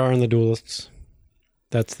where we are in the Duelists.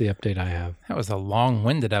 That's the update I have. That was a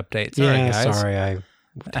long-winded update. Sorry, guys. Sorry, I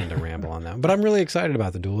tend to ramble on that, but I'm really excited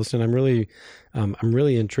about the Duelist, and I'm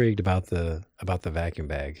really intrigued about the vacuum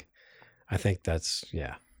bag. I think that's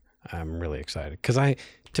I'm really excited because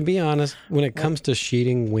to be honest, when it comes to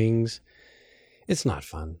sheeting wings, it's not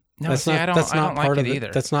fun. No, that's see, not, I don't- that's I not don't like part it of the,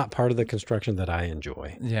 either. That's not part of the construction that I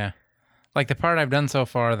enjoy. Yeah. Like the part I've done so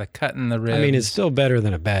far, the cutting the ribs. I mean, it's still better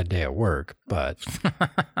than a bad day at work, but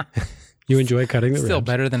you enjoy cutting the ribs. still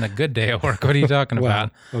better than a good day at work. What are you talking Well,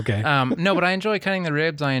 about? okay. No, but I enjoy cutting the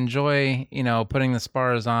ribs. I enjoy, putting the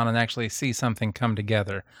spars on and actually see something come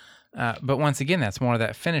together. But once again, that's more of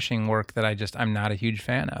that finishing work that I'm not a huge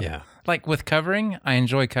fan of. Yeah. Like with covering, I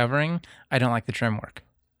enjoy covering. I don't like the trim work,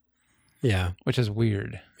 Yeah. which is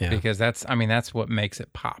weird Yeah. because that's what makes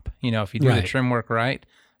it pop. If you do the Right. trim work right,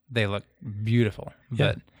 they look beautiful.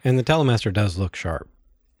 Yeah. But And the Telemaster does look sharp.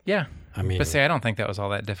 yeah. I mean, But see, I don't think that was all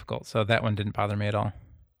that difficult. So that one didn't bother me at all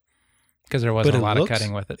because there but wasn't it a lot looks- of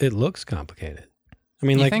cutting with it. It looks complicated. I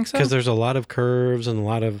mean, You like, think so? because there's a lot of curves and a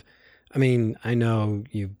lot of, I mean, I know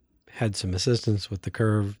you had some assistance with the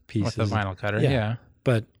curve pieces, With the vinyl cutter, Yeah. yeah.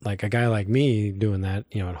 but like a guy like me doing that,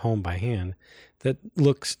 at home by hand, that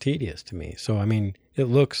looks tedious to me. So, I mean, it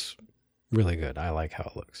looks really good. I like how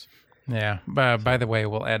it looks. Yeah. By the way,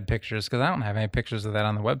 we'll add pictures because I don't have any pictures of that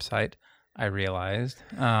on the website. I realized.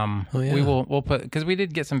 yeah. We'll put because we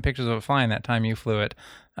did get some pictures of it flying that time you flew it.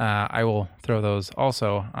 I will throw those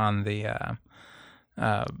also on the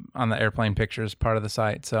airplane pictures part of the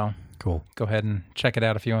site. So Cool. go ahead and check it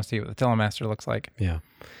out if you want to see what the Telemaster looks like. Yeah.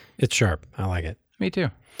 It's sharp. I like it. Me too.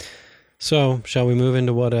 So, shall we move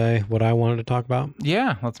into what I wanted to talk about?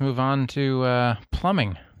 Yeah. Let's move on to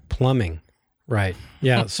plumbing. Plumbing. Right.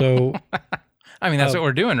 Yeah. So, I mean, that's what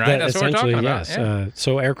we're doing, right? That's what we're talking about. yes. Yeah.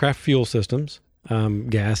 So aircraft fuel systems,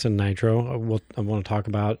 gas and nitro. I want to talk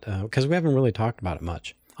about because we haven't really talked about it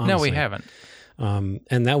much. No, we honestly. haven't.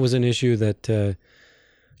 And that was an issue that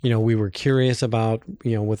we were curious about,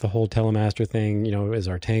 with the whole Telemaster thing, is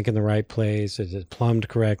our tank in the right place? Is it plumbed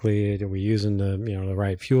correctly? Are we using the, the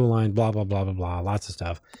right fuel line? Blah, blah, blah, blah, blah, lots of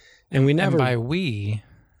stuff. And we never. And by we,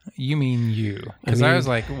 you mean you. Because I was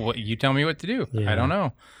like, well, you tell me what to do. Yeah. I don't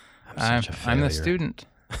know. I'm the student.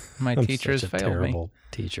 My I'm teacher has such a failed terrible me.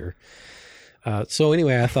 teacher. So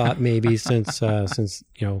anyway, I thought maybe since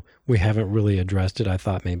we haven't really addressed it, I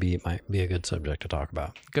thought maybe it might be a good subject to talk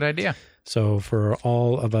about. Good idea. So for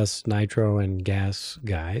all of us nitro and gas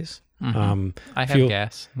guys, I have fuel-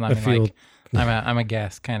 gas. I'm a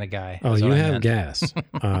gas kind of guy. Oh, is you what I have meant. gas.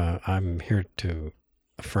 I'm here to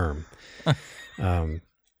affirm.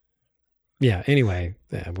 Yeah. Anyway,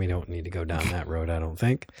 we don't need to go down that road, I don't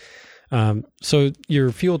think. So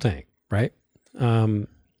your fuel tank, right?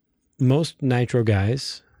 Most nitro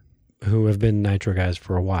guys who have been nitro guys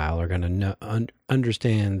for a while are going to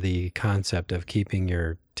understand the concept of keeping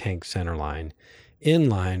your tank center line in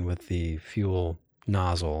line with the fuel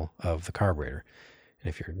nozzle of the carburetor. And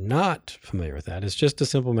if you're not familiar with that, it's just a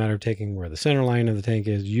simple matter of taking where the center line of the tank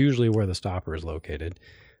is, usually where the stopper is located,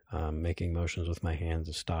 making motions with my hands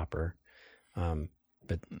of stopper.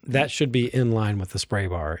 But that should be in line with the spray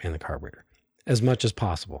bar in the carburetor as much as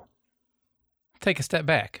possible. Take a step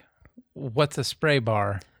back. What's a spray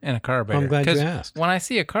bar in a carburetor? I'm glad you 'Cause asked. when I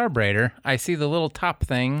see a carburetor, I see the little top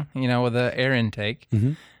thing, with the air intake,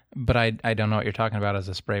 Mhm. but I don't know what you're talking about as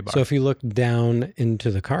a spray bar. So if you look down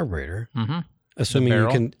into the carburetor,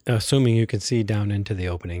 assuming you can see down into the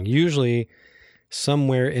opening, usually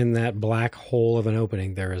somewhere in that black hole of an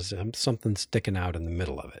opening, there is something sticking out in the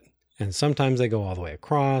middle of it. And sometimes they go all the way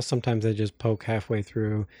across. Sometimes they just poke halfway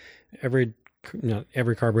through. Every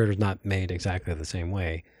carburetor is not made exactly the same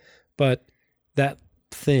way, but that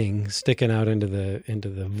thing sticking out into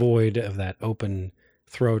the void of that open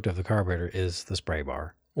throat of the carburetor is the spray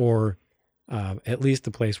bar, or at least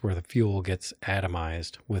the place where the fuel gets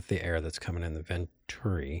atomized with the air that's coming in the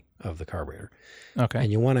venturi of the carburetor. Okay.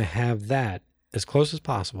 And you want to have that as close as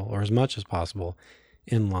possible, or as much as possible,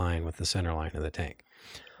 in line with the center line of the tank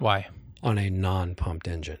Why? on a non-pumped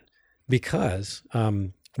engine, because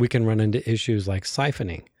we can run into issues like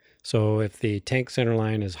siphoning. So if the tank center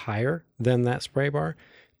line is higher than that spray bar,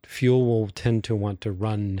 fuel will tend to want to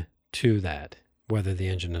run to that, whether the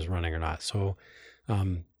engine is running or not. So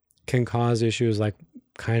can cause issues like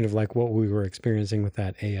kind of like what we were experiencing with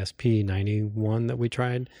that ASP 91 that we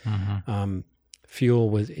tried.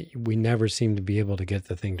 We never seemed to be able to get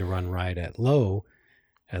the thing to run right at the low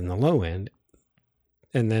end.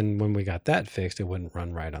 And then when we got that fixed, it wouldn't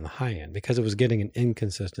run right on the high end because it was getting an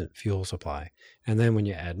inconsistent fuel supply. And then when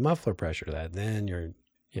you add muffler pressure to that, then you're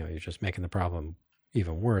just making the problem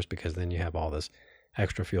even worse, because then you have all this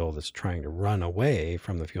extra fuel that's trying to run away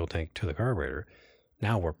from the fuel tank to the carburetor.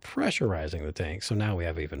 Now we're pressurizing the tank, so now we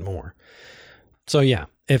have even more. So yeah,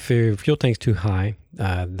 if your fuel tank's too high,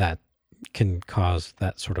 that can cause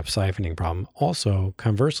that sort of siphoning problem. Also,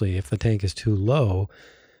 conversely, if the tank is too low,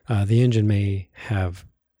 the engine may have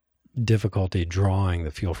difficulty drawing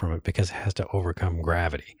the fuel from it because it has to overcome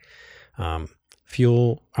gravity. Muffler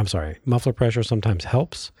pressure sometimes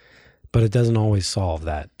helps, but it doesn't always solve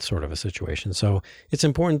that sort of a situation. So it's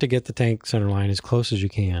important to get the tank center line as close as you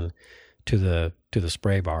can to the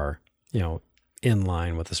spray bar, in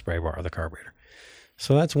line with the spray bar of the carburetor.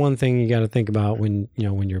 So that's one thing you got to think about when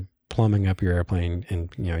you're plumbing up your airplane and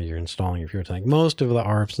you're installing your fuel tank. Most of the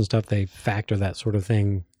ARFs and stuff, they factor that sort of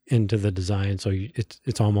thing into the design, so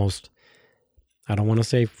it's almost, I don't want to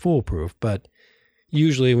say foolproof, but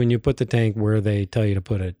usually when you put the tank where they tell you to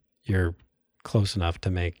put it, you're close enough to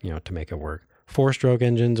make it work. 4-stroke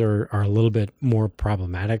engines are a little bit more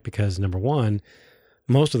problematic because, number one,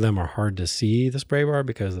 most of them are hard to see the spray bar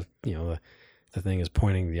because the thing is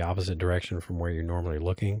pointing the opposite direction from where you're normally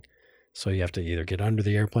looking. So you have to either get under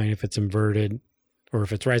the airplane if it's inverted, or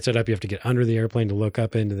if it's right side up, you have to get under the airplane to look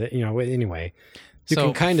up into the, anyway.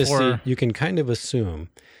 You can kind of assume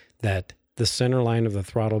that the center line of the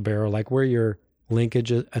throttle barrel, like where your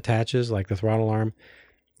linkage attaches, like the throttle arm,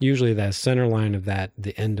 usually that center line of that,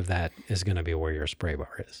 the end of that is going to be where your spray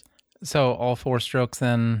bar is. So all 4-strokes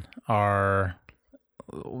then are,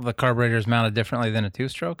 the carburetor is mounted differently than a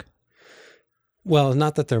 2-stroke? Well,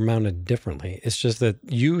 not that they're mounted differently. It's just that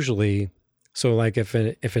usually, so like if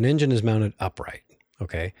an engine is mounted upright,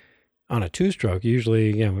 okay, on a 2-stroke,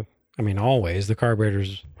 usually, always the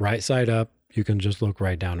carburetor's right side up. You can just look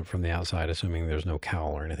right down it from the outside, assuming there's no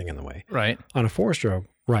cowl or anything in the way. Right. On a 4-stroke,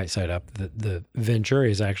 right side up, the venturi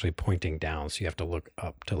is actually pointing down, so you have to look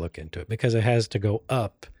up to look into it because it has to go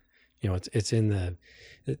up. It's in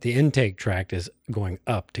the intake tract is going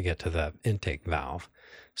up to get to the intake valve.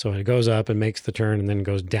 So it goes up and makes the turn and then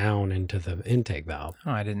goes down into the intake valve.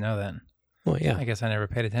 Oh, I didn't know that. Well, yeah. I guess I never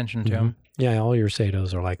paid attention to them. Yeah, all your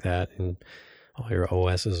Satos are like that, and all your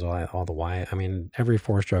OSs, all the Y. I mean, every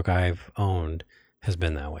 4-stroke I've owned has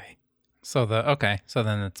been that way. So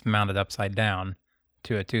then it's mounted upside down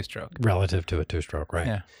to a 2-stroke. Relative to a 2-stroke, right?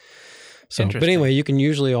 Yeah. So, but anyway, you can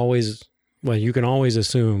always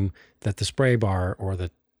assume that the spray bar or the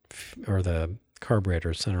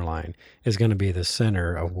carburetor center line is going to be the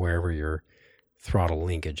center of wherever your throttle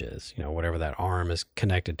linkage is. Whatever that arm is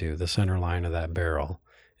connected to, the center line of that barrel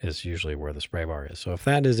is usually where the spray bar is. So if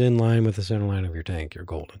that is in line with the center line of your tank, you're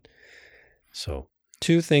golden. So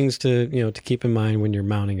 2 things to keep in mind when you're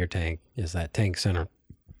mounting your tank is that tank center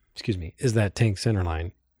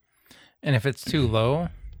line. And if it's too low,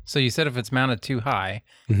 so you said if it's mounted too high,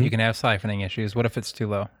 you can have siphoning issues. What if it's too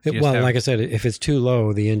low? Like I said, if it's too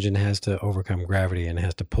low, the engine has to overcome gravity and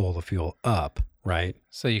has to pull the fuel up, right?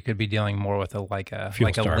 So you could be dealing more with a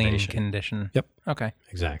lean condition. Yep. Okay.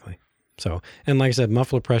 Exactly. So, and like I said,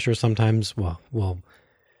 muffler pressure sometimes will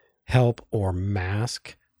help or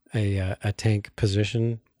mask a tank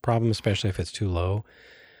position problem, especially if it's too low.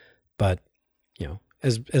 But,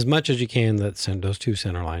 as much as you can, those 2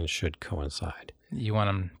 center lines should coincide. You want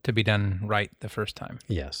them to be done right the first time.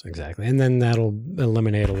 Yes, exactly. And then that'll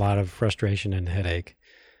eliminate a lot of frustration and headache,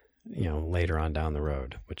 later on down the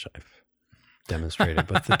road, which I've demonstrated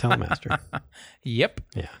with the Telemaster. Yep.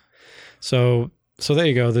 Yeah. So there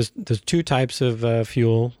you go. There's 2 types of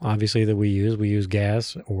fuel, obviously, that we use. We use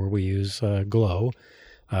gas or we use glow.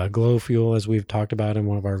 Glow fuel, as we've talked about in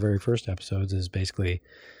one of our very first episodes, is basically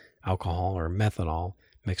alcohol or methanol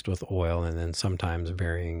mixed with oil and then sometimes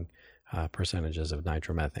varying percentages of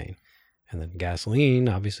nitromethane. And then gasoline,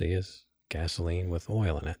 obviously, is gasoline with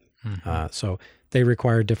oil in it. Mm-hmm. So they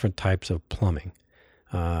require different types of plumbing.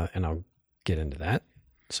 And I'll get into that.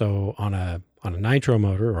 So on a nitro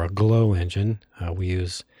motor or a glow engine, we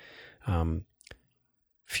use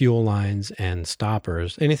fuel lines and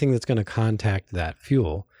stoppers. Anything that's going to contact that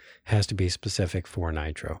fuel has to be specific for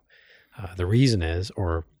nitro. The reason is,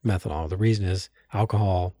 or methanol, the reason is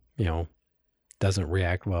alcohol, doesn't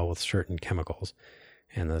react well with certain chemicals.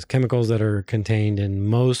 And those chemicals that are contained in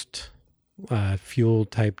most fuel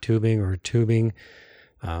type tubing or tubing,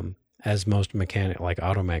 as most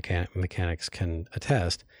auto mechanics can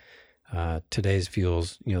attest, today's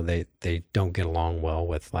fuels, they don't get along well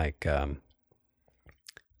with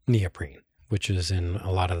neoprene, which is in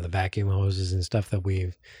a lot of the vacuum hoses and stuff that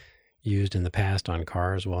we've used in the past on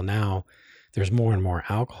cars. Well, now there's more and more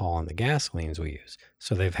alcohol in the gasolines we use.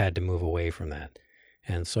 So they've had to move away from that.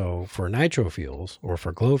 And so for nitro fuels or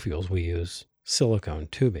for glow fuels, we use silicone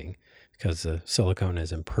tubing because the silicone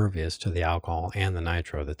is impervious to the alcohol and the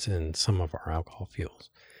nitro that's in some of our alcohol fuels.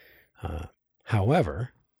 However,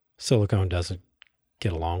 silicone doesn't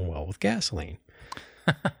get along well with gasoline.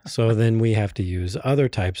 So then we have to use other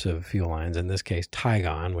types of fuel lines, in this case,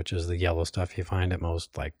 Tygon, which is the yellow stuff you find at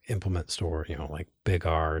most implement store, like Big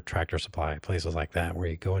R, Tractor Supply, places like that, where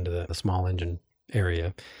you go into the small engine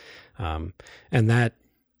area. And that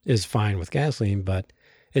is fine with gasoline, but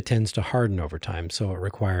it tends to harden over time. So it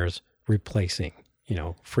requires replacing,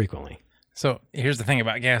 frequently. So here's the thing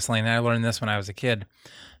about gasoline. I learned this when I was a kid.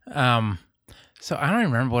 So I don't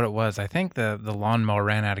remember what it was. I think the lawnmower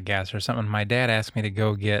ran out of gas or something. My dad asked me to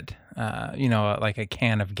go get, a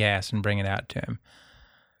can of gas and bring it out to him.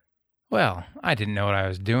 Well, I didn't know what I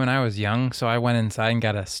was doing. I was young, so I went inside and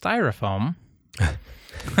got a styrofoam,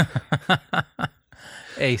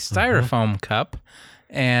 cup,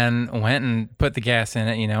 and went and put the gas in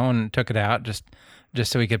it, and took it out just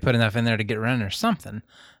so we could put enough in there to get running or something.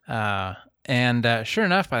 And sure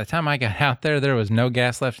enough, by the time I got out there was no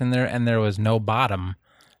gas left in there, and there was no bottom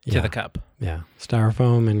to the cup. Yeah.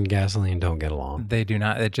 Styrofoam and gasoline don't get along. They do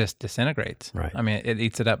not. It just disintegrates. Right. I mean, it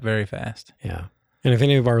eats it up very fast. Yeah. And if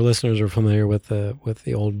any of our listeners are familiar with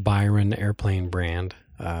the old Byron airplane brand,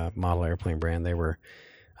 model airplane brand,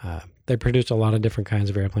 they produced a lot of different kinds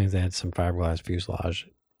of airplanes. They had some fiberglass fuselage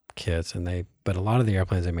kits, but a lot of the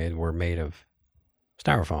airplanes they made were made of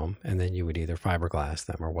styrofoam, and then you would either fiberglass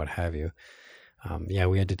them or what have you.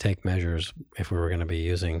 We had to take measures if we were going to be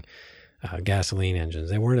using gasoline engines.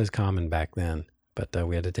 They weren't as common back then, but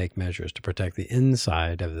we had to take measures to protect the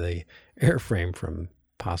inside of the airframe from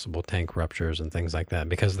possible tank ruptures and things like that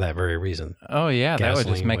because of that very reason. Oh, yeah. That would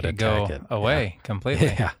just make it go away completely.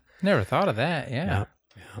 Yeah. Never thought of that. Yeah.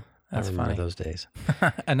 That's funny. I remember those days.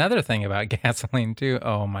 Another thing about gasoline, too.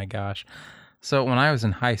 Oh, my gosh. So when I was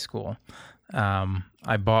in high school,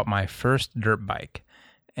 I bought my first dirt bike,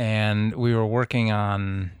 and we were working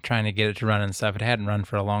on trying to get it to run and stuff. It hadn't run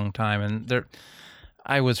for a long time, and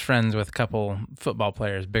I was friends with a couple football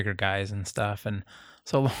players, bigger guys and stuff. And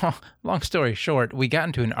so long story short, we got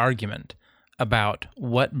into an argument about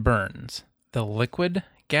what burns, the liquid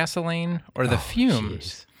gasoline or the fumes.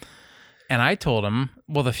 Geez. And I told them,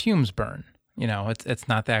 well, the fumes burn. It's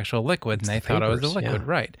not the actual liquid. And they thought it was the liquid,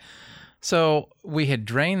 right? So we had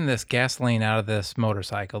drained this gasoline out of this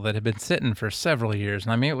motorcycle that had been sitting for several years.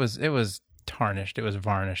 And I mean, it was tarnished, it was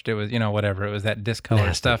varnished, it was, whatever. It was that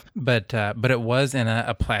discolored stuff. But it was in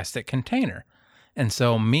a plastic container. And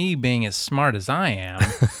so me being as smart as I am,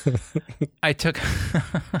 I took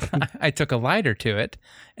a lighter to it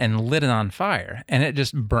and lit it on fire, and it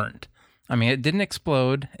just burnt. I mean, it didn't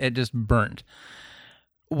explode, it just burnt.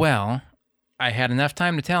 Well, I had enough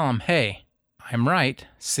time to tell him, hey, I'm right.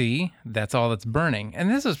 See, that's all that's burning. And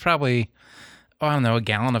this is probably, I don't know, a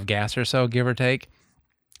gallon of gas or so, give or take.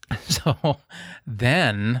 So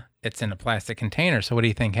then it's in a plastic container. So what do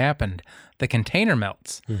you think happened? The container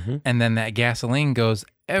melts, and then that gasoline goes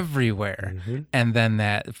everywhere. And then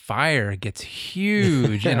that fire gets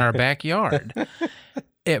huge in our backyard.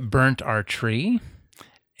 It burnt our tree,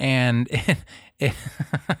 and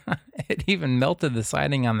it even melted the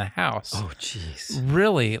siding on the house. Oh, jeez.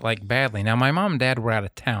 Really, badly. Now, my mom and dad were out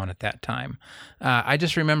of town at that time. I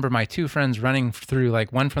just remember my two friends running through,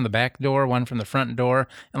 one from the back door, one from the front door,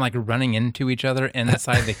 and, running into each other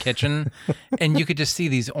inside the kitchen. And you could just see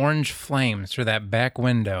these orange flames through that back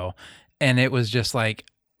window. And it was just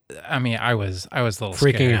I mean, I was a little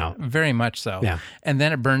freaking scared, out. Very much so. Yeah. And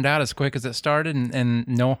then it burned out as quick as it started, and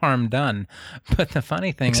no harm done. But the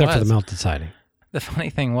funny thing Except for the melted siding. The funny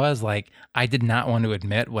thing was, I did not want to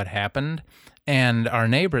admit what happened. And our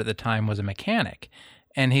neighbor at the time was a mechanic.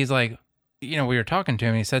 And he's like, we were talking to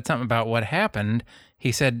him. He said something about what happened.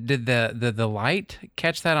 He said, did the light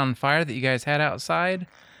catch that on fire that you guys had outside?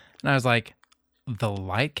 And I was like, the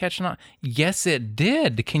light catching on? Yes, it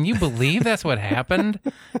did. Can you believe that's what happened?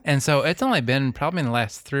 And so it's only been probably in the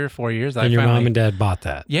last 3 or 4 years. And your mom and dad bought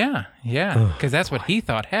that. Yeah. Because that's what he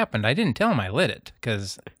thought happened. I didn't tell him I lit it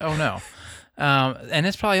because, oh no. And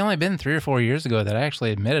it's probably only been 3 or 4 years ago that I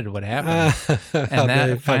actually admitted what happened. And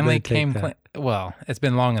that finally came clean. Well, it's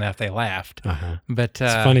been long enough they laughed. But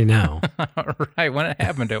it's funny now. Right, when it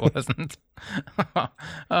happened, it wasn't.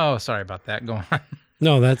 Oh, sorry about that. Go on.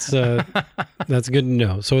 No, that's good to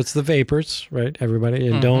know. So it's the vapors, right, everybody?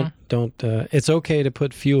 And don't it's okay to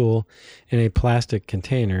put fuel in a plastic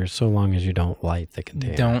container so long as you don't light the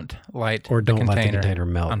container. Don't light or don't the let the container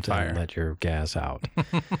melt on fire. And let your gas out.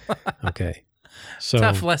 Okay. So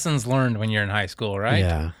tough lessons learned when you're in high school,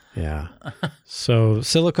 right? Yeah. So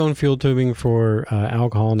silicone fuel tubing for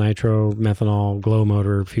alcohol, nitro, methanol, glow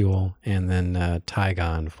motor fuel, and then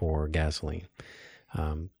Tygon for gasoline.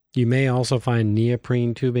 You may also find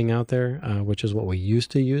neoprene tubing out there, which is what we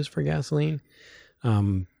used to use for gasoline.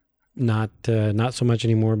 Not so much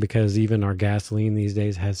anymore because even our gasoline these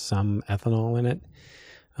days has some ethanol in it,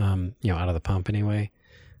 out of the pump anyway.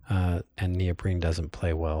 And neoprene doesn't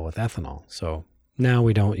play well with ethanol. So now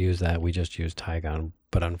we don't use that. We just use Tygon.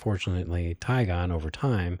 But unfortunately, Tygon over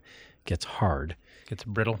time gets hard. Gets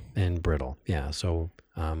brittle. And brittle, yeah. So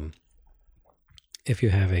if you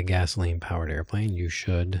have a gasoline-powered airplane, you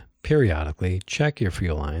should periodically check your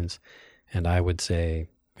fuel lines. And I would say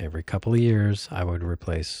every couple of years, I would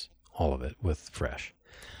replace all of it with fresh.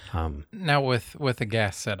 Now with a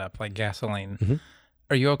gas setup, like gasoline,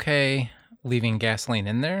 are you okay leaving gasoline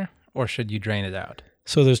in there, or should you drain it out?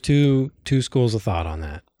 So there's two schools of thought on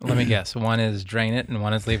that. Let me guess. One is drain it, and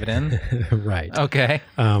one is leave it in? Right. Okay.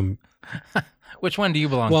 Which one do you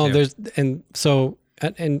belong to? Well,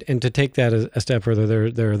 and to take that a step further,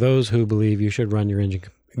 there are those who believe you should run your engine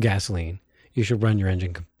gasoline. You should run your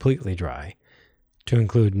engine completely dry, to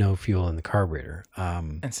include no fuel in the carburetor.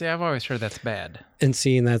 And see, I've always heard that's bad. And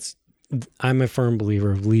I'm a firm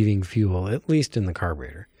believer of leaving fuel at least in the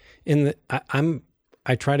carburetor.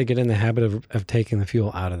 I try to get in the habit of taking the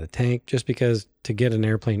fuel out of the tank, just because to get an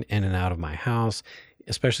airplane in and out of my house,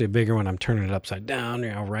 especially a bigger one, I'm turning it upside down,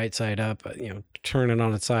 right side up, turn it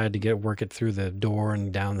on its side to work it through the door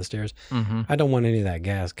and down the stairs. I don't want any of that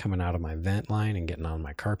gas coming out of my vent line and getting on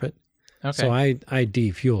my carpet. Okay. So I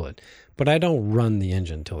defuel it, but I don't run the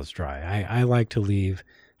engine till it's dry. I like to leave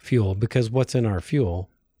fuel because what's in our fuel,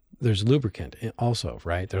 there's lubricant also,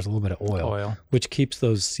 right? There's a little bit of oil. Which keeps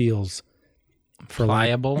those seals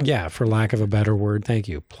pliable. For lack of a better word. Thank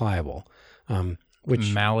you. Pliable.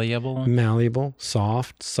 Which malleable,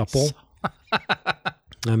 soft, supple.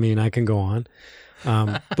 I mean, I can go on.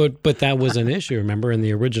 But that was an issue. Remember in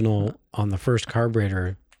the original, on the first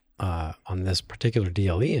carburetor, on this particular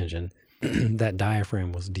DLE engine, that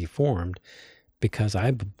diaphragm was deformed because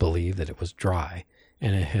I believe that it was dry.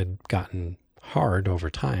 and it had gotten hard over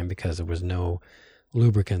time because there was no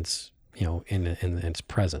lubricants, in its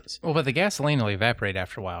presence. Well, but the gasoline will evaporate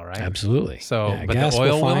after a while, right? Absolutely. So, yeah, but gas the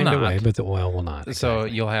oil will find will a way, not. but the oil will not. So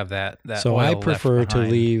Exactly. you'll have that So oil I left prefer to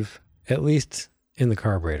behind. leave, at least in the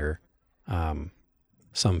carburetor,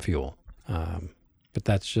 some fuel. But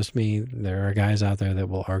that's just me. There are guys out there that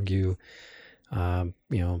will argue, to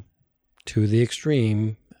the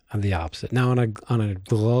extreme of the opposite. Now, on a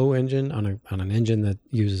glow engine, on an engine that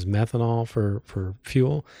uses methanol for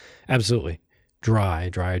fuel, absolutely. Dry.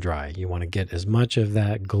 You want to get as much of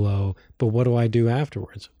that glow. But what do I do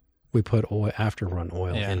afterwards? We put after-run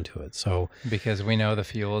oil into it. So because we know the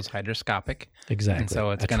fuel is hygroscopic. exactly. And so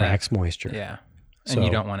it's attracts moisture. Yeah. And So- you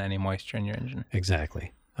don't want any moisture in your engine.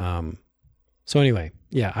 Exactly. So anyway,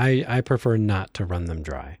 yeah, I prefer not to run them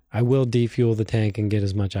dry. I will defuel the tank and get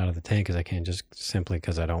as much out of the tank as I can, just simply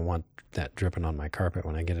because I don't want that dripping on my carpet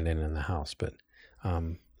when I get it in the house. But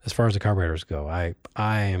as far as the carburetors go, I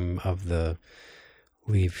am of the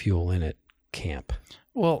leave fuel in it camp.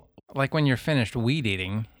 Well, like when you're finished weed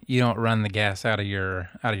eating, you don't run the gas out of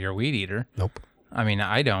your weed eater. Nope. I mean,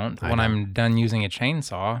 I don't. I When don't. I'm done using a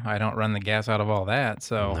chainsaw, I don't run the gas out of all that.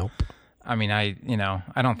 So, Nope. I mean, I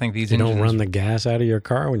don't think these You engines. don't run the gas out of your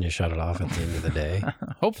car when you shut it off at the end of the day.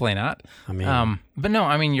 Hopefully not. I mean, But no,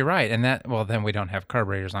 I mean, you're right. And then we don't have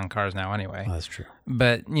carburetors on cars now anyway. well, that's true.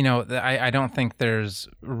 But, I don't think there's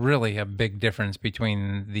really a big difference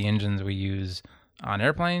between the engines we use on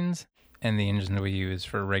airplanes and the engines we use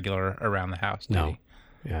for regular around the house duty. No.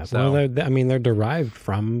 Yeah. So- Well, they're derived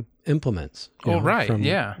from implements. Oh, right, From,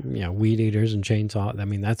 yeah. Weed eaters and chainsaw. I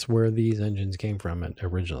mean, that's where these engines came from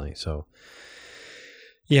originally. So,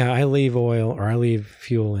 yeah, I leave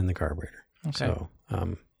fuel in the carburetor. Okay.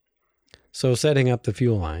 So setting up the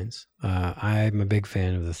fuel lines, I'm a big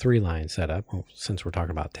fan of the 3-line setup. Well, since we're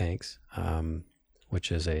talking about tanks,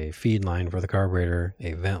 which is a feed line for the carburetor,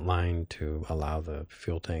 a vent line to allow the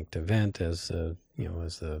fuel tank to vent as the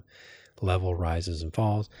level rises and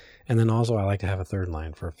falls. And then also I like to have a 3rd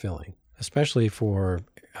line for filling, especially for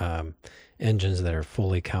engines that are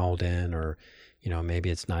fully cowled in, or maybe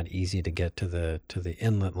it's not easy to get to the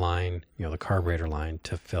inlet line, the carburetor line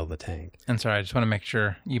to fill the tank. And sorry, I just want to make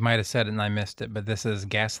sure. You might have said it and I missed it, but this is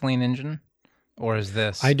gasoline engine? Or is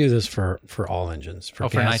this? I do this for all engines, for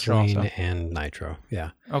for nitro gasoline also. and nitro.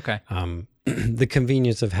 Yeah. Okay. The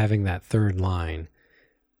convenience of having that 3rd line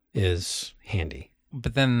is handy.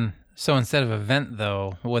 But then, so instead of a vent,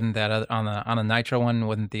 though, wouldn't that on a nitro one,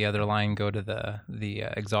 wouldn't the other line go to the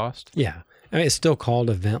exhaust? Yeah. I mean, it's still called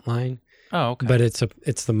a vent line, Oh, okay. but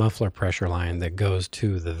it's the muffler pressure line that goes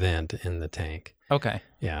to the vent in the tank. Okay.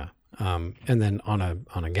 Yeah. And then on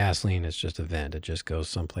a gasoline, it's just a vent. It just goes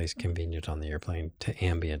someplace convenient on the airplane to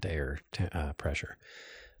ambient air pressure.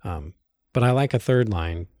 But I like a 3rd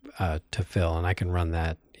line to fill, and I can run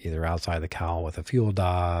that either outside the cowl with a fuel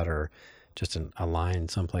dot, or just a line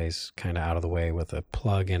someplace kind of out of the way with a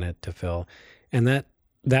plug in it to fill. And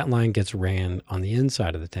that line gets ran on the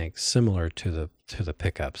inside of the tank, similar to the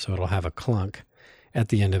pickup. So it'll have a clunk at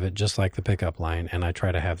the end of it, just like the pickup line. And I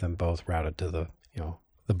try to have them both routed to the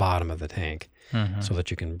bottom of the tank, so that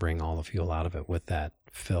you can bring all the fuel out of it with that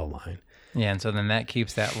fill line. Yeah, and so then that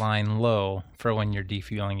keeps that line low for when you're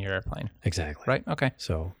defueling your airplane. Exactly. Right? Okay.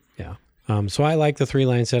 So, yeah. So I like the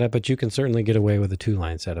 3-line setup, but you can certainly get away with a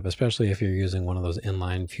 2-line setup, especially if you're using one of those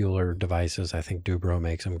inline fueler devices. I think Dubro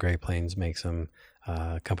makes them. Great Plains makes them.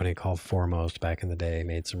 A company called Foremost back in the day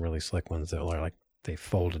made some really slick ones that were like, they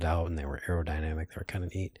folded out and they were aerodynamic. They were kind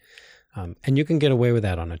of neat. And you can get away with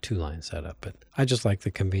that on a 2-line setup, but I just like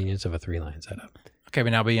the convenience of a 3-line setup. Okay,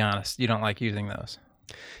 but now be honest. You don't like using those.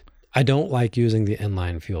 I don't like using the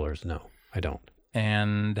inline fuelers. No, I don't.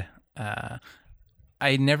 And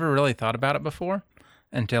I never really thought about it before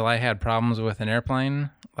until I had problems with an airplane.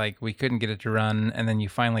 Like we couldn't get it to run, and then you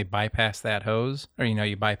finally bypass that hose, or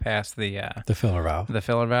you bypass the filler valve. the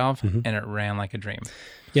filler valve, and it ran like a dream.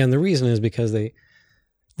 Yeah, and the reason is because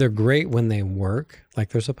they're great when they work like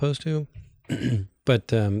they're supposed to, but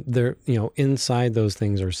they're inside those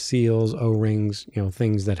things are seals, O-rings,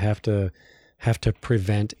 things that have to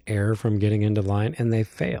prevent air from getting into the line, and they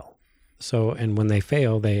fail. So, and when they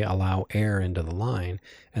fail, they allow air into the line,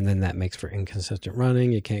 and then that makes for inconsistent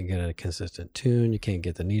running. You can't get a consistent tune. You can't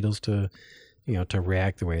get the needles to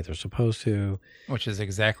react the way they're supposed to. Which is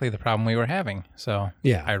exactly the problem we were having. So,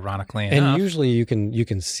 Yeah. ironically And enough, usually you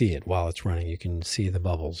can see it while it's running. You can see the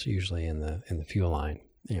bubbles usually in the fuel line,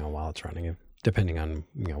 while it's running, depending on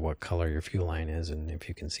what color your fuel line is and if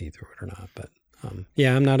you can see through it or not. But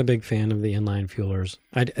yeah, I'm not a big fan of the inline fuelers.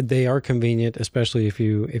 They are convenient, especially if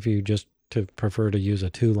you just prefer to use a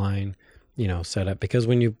 2-line. set up, because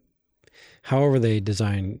however they are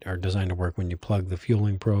designed to work, when you plug the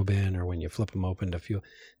fueling probe in or when you flip them open to fuel,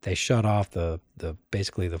 they shut off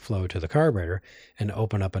basically the flow to the carburetor and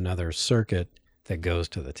open up another circuit that goes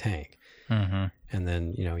to the tank. Mm-hmm. And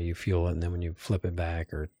then, you fuel it, and then when you flip it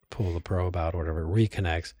back or pull the probe out or whatever, it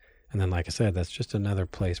reconnects. And then, like I said, that's just another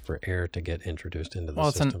place for air to get introduced into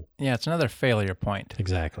the system. It's another failure point.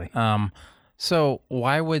 Exactly. So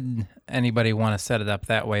why would anybody want to set it up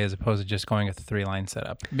that way as opposed to just going with the 3-line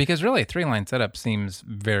setup? Because really, a 3-line setup seems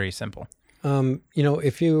very simple.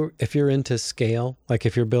 If you're into scale, like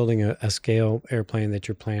if you're building a scale airplane that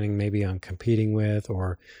you're planning maybe on competing with,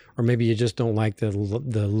 or maybe you just don't like the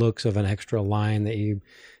looks of an extra line that you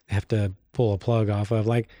have to pull a plug off of.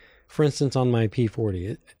 Like, for instance, on my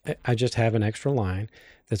P40, I just have an extra line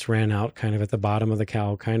that's ran out kind of at the bottom of the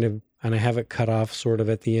cowl, and I have it cut off sort of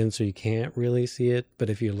at the end so you can't really see it. But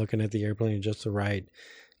if you're looking at the airplane in just the right,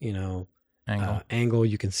 angle,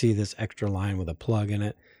 you can see this extra line with a plug in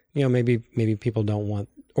it. Maybe people don't want,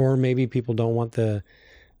 or maybe people don't want the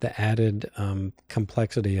added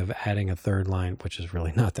complexity of adding a third line, which is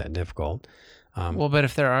really not that difficult. But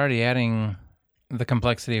if they're already adding the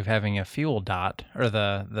complexity of having a fuel dot or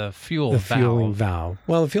the fueling valve.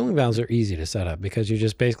 Well, the fueling valves are easy to set up because you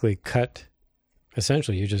just basically cut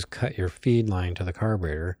your feed line to the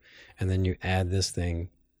carburetor, and then you add this thing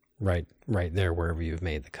right there wherever you've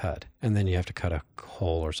made the cut. And then you have to cut a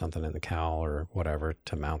hole or something in the cowl or whatever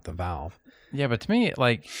to mount the valve. Yeah, but to me,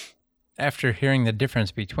 like, after hearing the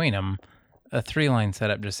difference between them, a 3-line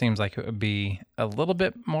setup just seems like it would be a little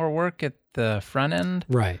bit more work at the front end.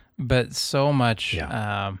 Right. But so much...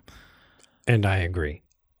 Yeah. And I agree.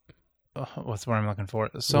 What's the word I'm looking for?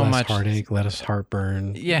 So less much heartache, less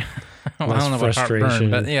heartburn. Yeah. Less I don't know frustration. About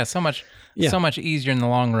heartburn, but yeah, so much easier in the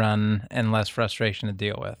long run and less frustration to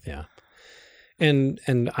deal with. Yeah.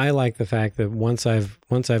 And I like the fact that once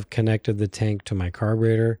I've connected the tank to my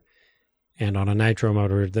carburetor, and on a nitro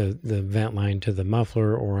motor, the vent line to the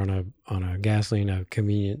muffler, or on a gasoline, a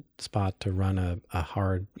convenient spot to run a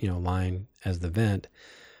hard line as the vent.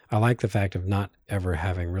 I like the fact of not ever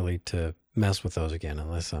having really to mess with those again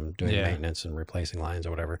unless I'm doing maintenance and replacing lines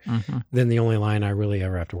or whatever. Mm-hmm. Then the only line I really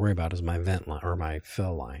ever have to worry about is my vent line or my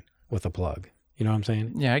fill line with a plug. You know what I'm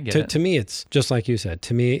saying? Yeah, I get it. To me, it's just like you said.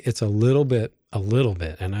 To me, it's a little bit,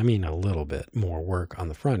 and I mean a little bit more work on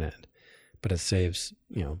the front end, but it saves,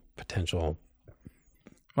 potential.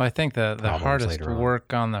 Well, I think the hardest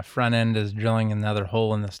work on the front end is drilling another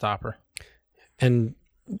hole in the stopper. And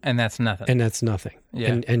that's nothing. And that's nothing.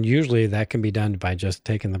 Yeah. And usually that can be done by just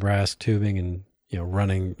taking the brass tubing and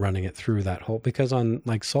running it through that hole. Because on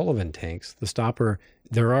like Sullivan tanks, the stopper,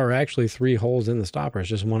 there are actually 3 holes in the stopper. It's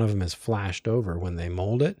just one of them is flashed over when they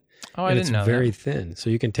mold it. Oh, I didn't know that. It's very thin. So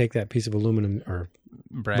you can take that piece of aluminum or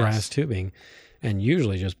brass tubing and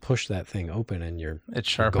usually just push that thing open, and it's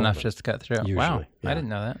sharp enough just to cut through. Usually, wow. Yeah. I didn't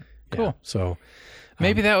know that. Cool. Yeah. So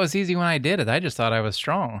maybe that was easy when I did it. I just thought I was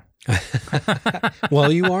strong.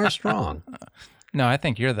 Well, you are strong. No, I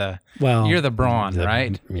think you're the brawn,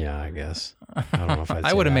 right? Yeah, I guess. I don't know if I'd say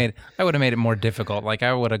I would have made it more difficult. Like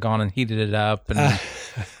I would have gone and heated it up, and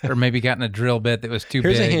or maybe gotten a drill bit that was too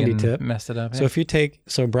big. Here's a handy tip. Messed it up. So if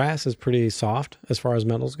you brass is pretty soft as far as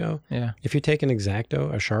metals go. Yeah. If you take an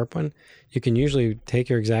X-Acto, a sharp one, you can usually take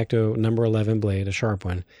your X-Acto number 11 blade, a sharp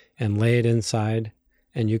one, and lay it inside.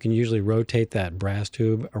 And you can usually rotate that brass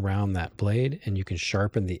tube around that blade, and you can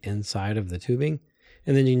sharpen the inside of the tubing.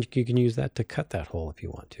 And then you can use that to cut that hole if you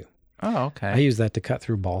want to. Oh, okay. I use that to cut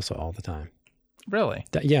through balsa all the time. Really?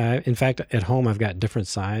 Yeah. In fact, at home, I've got different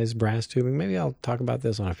size brass tubing. Maybe I'll talk about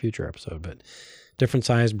this on a future episode, but different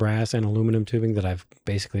size brass and aluminum tubing that I've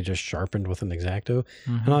basically just sharpened with an X-Acto.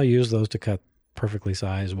 Mm-hmm. And I'll use those to cut perfectly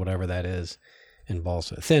sized, whatever that is, in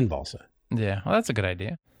balsa, thin balsa. Yeah. Well, that's a good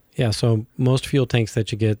idea. Yeah, so most fuel tanks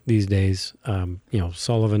that you get these days,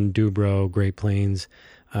 Sullivan, Dubro, Great Plains.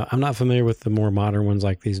 I'm not familiar with the more modern ones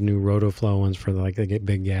like these new Rotoflow ones for the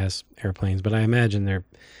big gas airplanes, but I imagine they're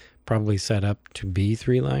probably set up to be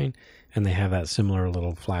 3-line, and they have that similar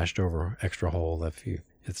little flashed over extra hole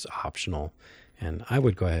it's optional. And I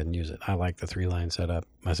would go ahead and use it. I like the 3-line setup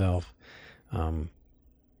myself.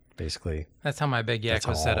 Basically, that's how my big yak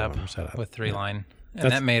was set up with 3-line,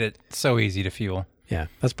 and that made it so easy to fuel. Yeah,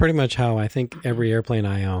 that's pretty much how I think every airplane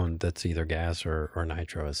I own that's either gas or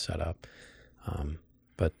nitro is set up. And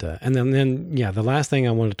then the last thing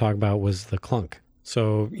I wanted to talk about was the clunk.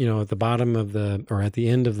 So, at the bottom of at the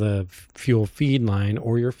end of the fuel feed line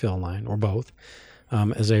or your fill line or both,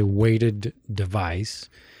 is a weighted device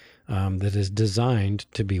that is designed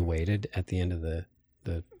to be weighted at the end of the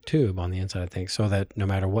the tube on the inside of the tank, so that no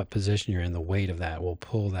matter what position you're in, the weight of that will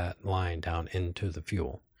pull that line down into the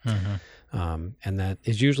fuel. And that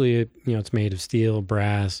is usually, it's made of steel,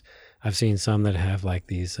 brass. I've seen some that have like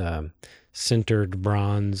these sintered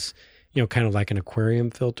bronze, kind of like an aquarium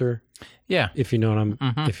filter. Yeah. If you know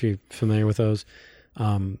what if you're familiar with those.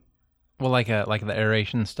 Well, like the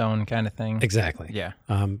aeration stone kind of thing. Exactly. Yeah.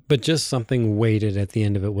 But just something weighted at the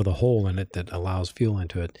end of it with a hole in it that allows fuel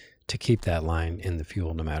into it to keep that line in the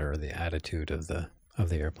fuel, no matter the attitude of the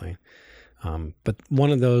airplane. But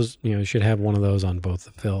one of those, you should have one of those on both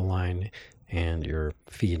the fill line and your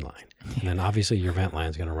feed line. And then obviously your vent line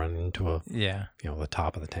is going to run into the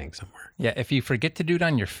top of the tank somewhere. Yeah. If you forget to do it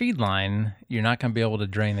on your feed line, you're not going to be able to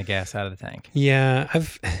drain the gas out of the tank. Yeah.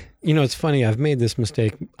 It's funny. I've made this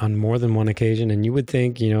mistake on more than one occasion, and you would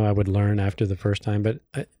think, I would learn after the first time, but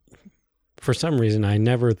for some reason I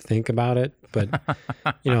never think about it. But,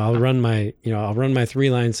 I'll run my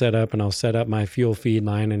 3-line setup, and I'll set up my fuel feed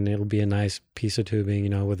line, and it'll be a nice piece of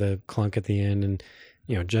tubing, with a clunk at the end, and,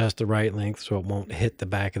 just the right length so it won't hit the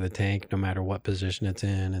back of the tank no matter what position it's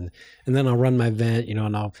in. And then I'll run my vent,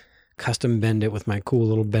 and I'll custom bend it with my cool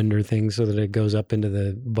little bender thing so that it goes up into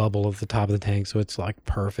the bubble of the top of the tank. So it's like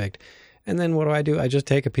perfect. And then what do? I just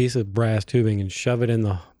take a piece of brass tubing and shove it in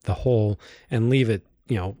the hole and leave it,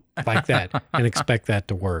 like that and expect that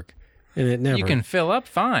to work. And it never. You can fill up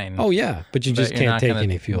fine. Oh yeah, but you just can't take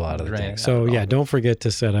any fuel out of the tank. So yeah, don't forget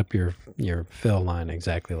to set up your fill line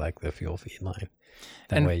exactly like the fuel feed line.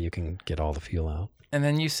 That way you can get all the fuel out. And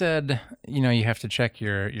then you said, you have to check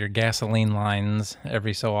your gasoline lines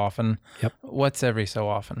every so often. Yep. What's every so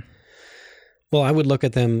often? Well, I would look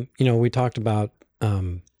at them. We talked about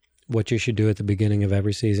what you should do at the beginning of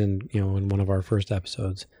every season, in one of our first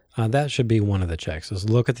episodes. That should be one of the checks. Is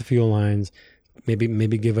look at the fuel lines,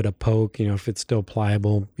 maybe give it a poke. If it's still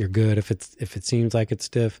pliable, you're good. If it seems like it's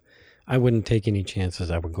stiff, I wouldn't take any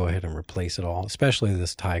chances. I would go ahead and replace it all, especially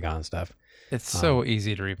this Tygon stuff. It's so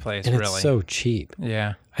easy to replace, and really. It's so cheap.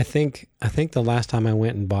 Yeah. I think the last time I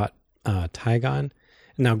went and bought Tygon,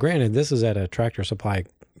 now granted, this is at a Tractor Supply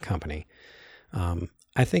company.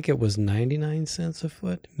 I think it was 99 cents a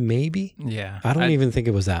foot, maybe. Yeah. I don't even think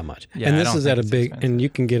it was that much. Yeah, and this is at a big, expensive. and you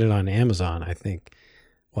can get it on Amazon, I think.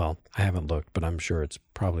 Well, I haven't looked, but I'm sure it's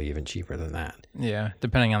probably even cheaper than that. Yeah,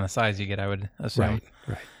 depending on the size you get, I would assume.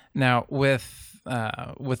 Right. Now, with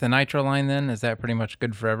the nitro line then, is that pretty much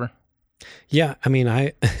good forever? Yeah, I mean,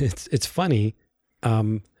 it's funny,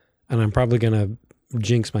 and I'm probably going to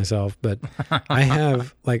jinx myself, but I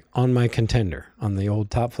have, like, on my contender, on the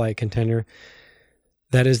old Top Flight contender,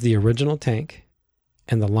 that is the original tank,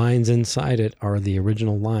 and the lines inside it are the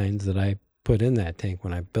original lines that I put in that tank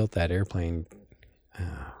when I built that airplane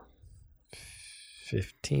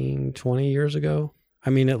 15, 20 years ago.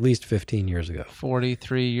 I mean, at least 15 years ago.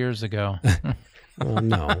 43 years ago. Well,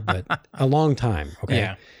 no, but a long time, okay?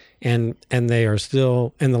 Yeah. And they are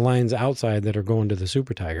still, and the lines outside that are going to the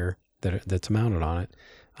Super Tiger that's mounted on it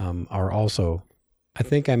are also, I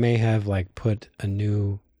think I may have like put a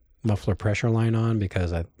new muffler pressure line on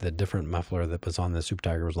because the different muffler that was on the Super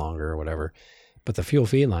Tiger was longer or whatever. But the fuel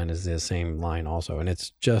feed line is the same line also, and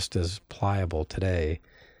it's just as pliable today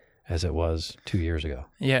as it was 2 years ago.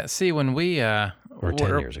 Yeah, see, when we... or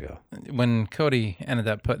 10 years ago. When Cody ended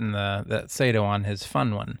up putting that Sato on his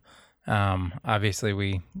fun one, obviously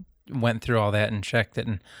we went through all that and checked it,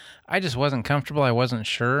 and I just wasn't comfortable. I wasn't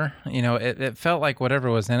sure. It felt like whatever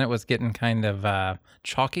was in it was getting kind of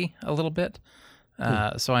chalky a little bit.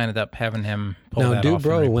 So I ended up having him pull that off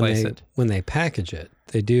and replace it. When they package it,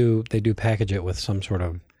 they do package it with some sort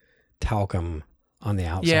of talcum on the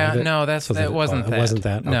outside. Yeah, of it, no, it wasn't that. It wasn't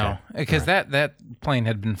that? No, Okay. because that plane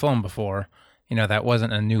had been flown before. That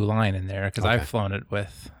wasn't a new line in there because I've flown it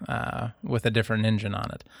with a different engine on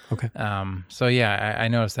it. Okay. So yeah, I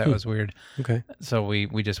noticed that was weird. Okay. So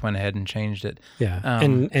we just went ahead and changed it. Yeah.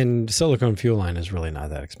 And silicone fuel line is really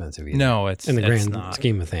not that expensive either. No, it's in the grand not.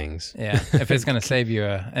 scheme of things. Yeah. If it's going to save you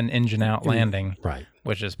an engine out landing, right,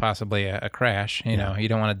 which is possibly a crash, you know, you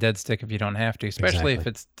don't want a dead stick if you don't have to, especially if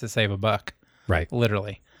it's to save a buck. Right.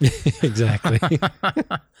 Literally. Exactly.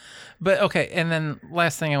 But okay, and then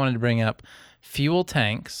last thing I wanted to bring up, fuel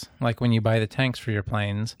tanks, like when you buy the tanks for your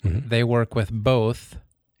planes, they work with both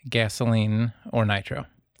gasoline or nitro,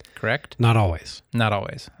 correct? Not always. Not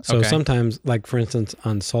always. So sometimes, like for instance,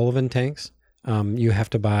 on Sullivan tanks, you have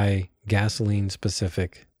to buy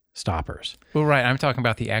gasoline-specific stoppers. Well, right. I'm talking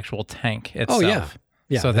about the actual tank itself. Oh, yeah.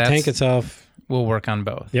 Yeah, so the tank itself will work on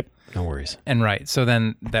both. Yep, no worries. And right. So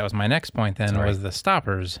then that was my next point then was the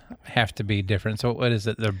stoppers have to be different. So what is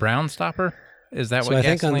it, the brown stopper? Is that So what I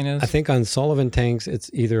think gasoline on, is? I think on Sullivan tanks, it's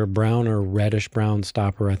either a brown or reddish brown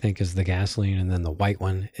stopper, I think is the gasoline. And then the white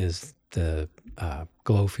one is the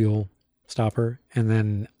glow fuel stopper. And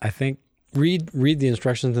then I think, read the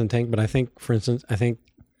instructions in the tank, but I think, for instance,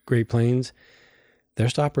 Great Plains, their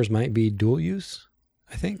stoppers might be dual use,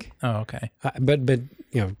 I think. Oh, okay. But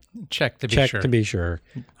Check to be check sure. to be sure.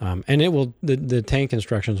 And it will, the tank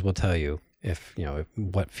instructions will tell you if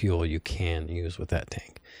what fuel you can use with that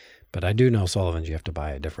tank. But I do know Sullivan's you have to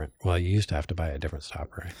buy a different, well, you used to have to buy a different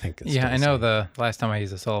stopper. I think it's Yeah, still I know same. the last time I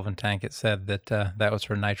used a Sullivan tank, it said that that was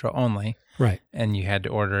for nitro only, Right. and you had to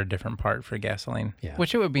order a different part for gasoline, Yeah.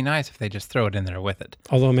 which it would be nice if they just throw it in there with it.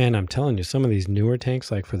 Although, man, I'm telling you, some of these newer tanks,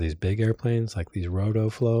 like for these big airplanes, like these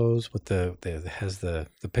Rotoflows with it has the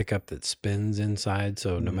pickup that spins inside.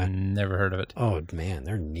 So no matter, Never heard of it. oh man,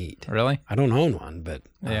 they're neat. Really? I don't own one, but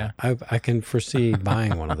Yeah. I can foresee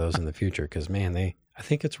buying one of those in the future because, man, I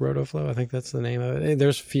think it's Rotoflow. I think that's the name of it.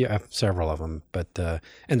 There's several of them, but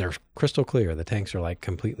and they're crystal clear. The tanks are like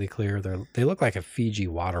completely clear. They look like a Fiji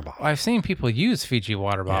water bottle. I've seen people use Fiji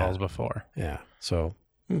water bottles before. Yeah, so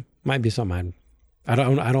might be something I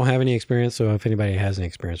don't have any experience. So if anybody has any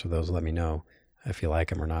experience with those, let me know if you like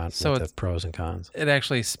them or not. So with the pros and cons. It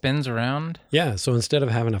actually spins around. Yeah, so instead of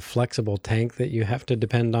having a flexible tank that you have to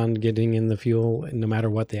depend on getting in the fuel no matter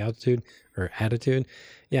what the altitude or attitude,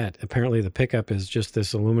 yeah, apparently the pickup is just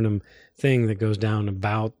this aluminum thing that goes down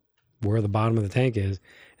about where the bottom of the tank is,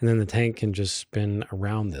 and then the tank can just spin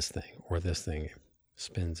around this thing, or this thing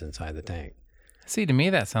spins inside the tank. See, to me,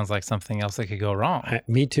 that sounds like something else that could go wrong.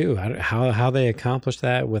 Me too. How they accomplish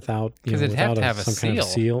that without Because it'd have without to have a some seal. kind of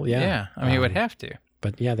seal? Yeah, Yeah. I mean, it would have to.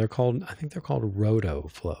 But yeah, I think they're called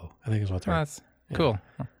Rotoflow. I think is what they're. Well, that's cool.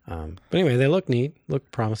 But anyway, they look neat, look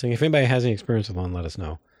promising. If anybody has any experience with one, let us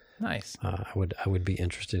know. Nice. I would be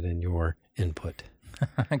interested in your input.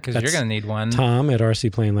 Because you're going to need one. Tom at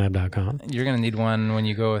rcplanelab.com. You're going to need one when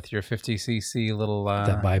you go with your 50cc little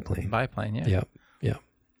That biplane. Biplane, yeah. Yep.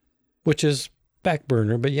 Which is back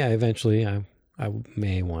burner, but yeah, eventually I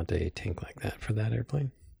may want a tank like that for that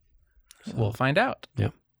airplane. So, We'll find out.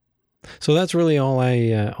 So that's really all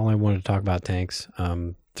I wanted to talk about tanks.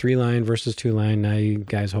 3-line versus 2-line. Now you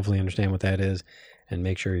guys hopefully understand what that is, and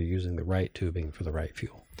make sure you're using the right tubing for the right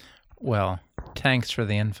fuel. Well, thanks for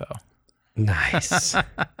the info. Nice.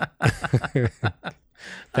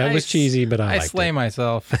 That was cheesy, but I liked slay it.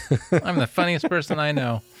 myself. I'm the funniest person I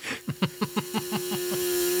know.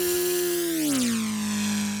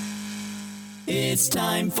 It's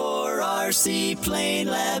time for RC Plane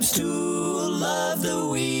Lab's Tool of the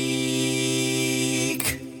Week.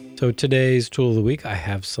 So today's tool of the week, I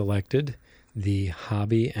have selected the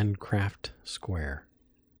Hobby and Craft Square.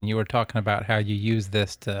 You were talking about how you use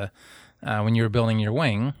this to, when you were building your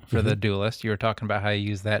wing for the Duelist, you were talking about how you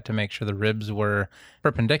use that to make sure the ribs were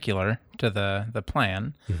perpendicular to the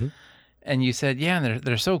plan. And you said, yeah,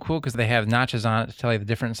 they're so cool because they have notches on it to tell you the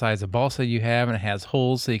different size of balsa you have, and it has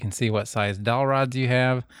holes so you can see what size dowel rods you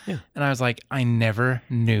have. Yeah. And I was like, I never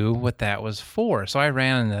knew what that was for. So I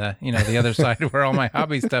ran the the other side where all my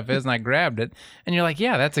hobby stuff is, and I grabbed it. And you're like,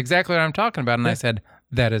 yeah, that's exactly what I'm talking about. And I said,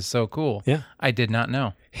 that is so cool. Yeah. I did not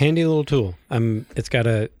know. Handy little tool. It's got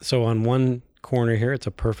so on one corner here, it's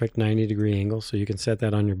a perfect 90-degree angle. So you can set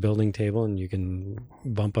that on your building table and you can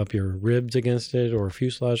bump up your ribs against it, or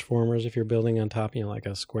fuselage formers if you're building on top, like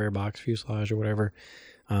a square box fuselage or whatever.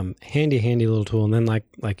 Handy little tool. And then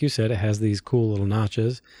like you said, it has these cool little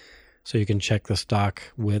notches. So you can check the stock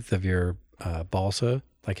width of your balsa.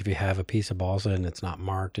 Like if you have a piece of balsa and it's not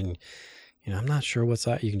marked and I'm not sure what's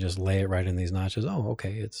that, you can just lay it right in these notches. Oh,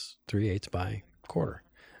 okay, it's 3/8 by quarter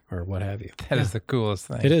or what have you. That is the coolest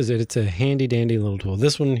thing. It is. It's a handy dandy little tool.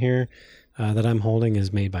 This one here that I'm holding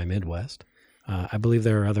is made by Midwest. I believe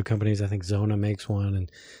there are other companies. I think Zona makes one.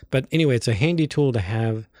 But anyway, it's a handy tool to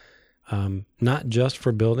have, not just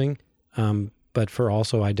for building, but for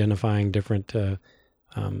also identifying different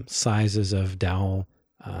sizes of dowel,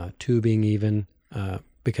 tubing even,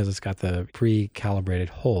 because it's got the pre-calibrated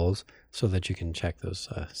holes so that you can check those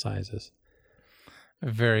sizes.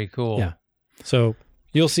 Very cool. Yeah. So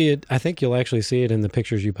you'll see it. I think you'll actually see it in the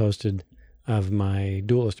pictures you posted of my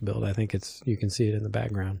Duelist build. I think you can see it in the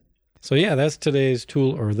background. So yeah, that's today's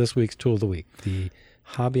tool, or this week's tool of the week, the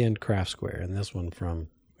Hobby and Craft Square, and this one from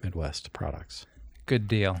Midwest Products. Good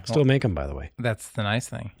deal. Still make them, by the way. That's the nice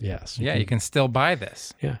thing. Yes. Yeah, you can still buy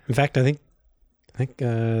this. Yeah. In fact, I think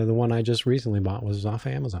the one I just recently bought was off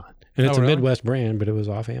Amazon, and it's Oh, a really? Midwest brand, but it was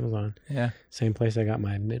off Amazon. Yeah. Same place I got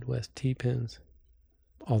my Midwest T-pins,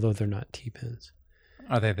 although they're not T-pins.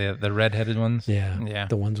 Are they the red-headed ones? Yeah. Yeah.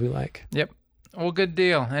 The ones we like. Yep. Well, good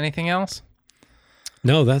deal. Anything else?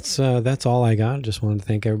 No, that's all I got. Just wanted to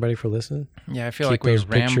thank everybody for listening. Yeah, I feel like we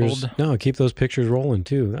rambled. Keep those pictures rolling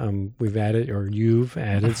too. We've added, or you've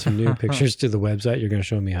added some new pictures to the website. You're going to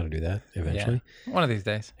show me how to do that eventually. Yeah, one of these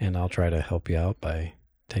days. And I'll try to help you out by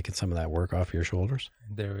taking some of that work off your shoulders.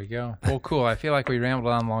 There we go. Well, cool. I feel like we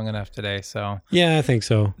rambled on long enough today. So yeah, I think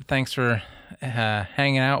so. Thanks for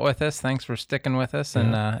hanging out with us. Thanks for sticking with us.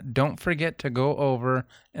 And don't forget to go over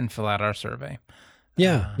and fill out our survey.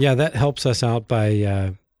 Yeah, that helps us out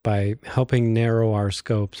by helping narrow our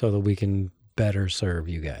scope so that we can better serve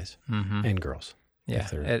you guys and girls. Yeah,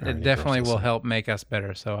 it definitely will help make us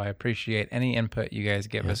better. So I appreciate any input you guys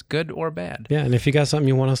give us, good or bad. Yeah, and if you got something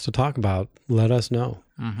you want us to talk about, let us know.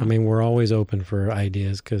 I mean, we're always open for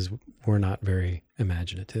ideas because we're not very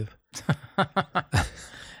imaginative.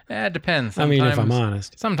 Yeah, it depends. I mean, if I'm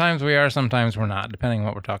honest. Sometimes we are, sometimes we're not, depending on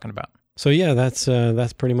what we're talking about. So yeah, that's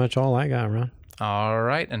pretty much all I got, Ron. All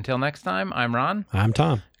right. Until next time, I'm Ron. I'm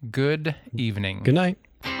Tom. Good evening. Good night.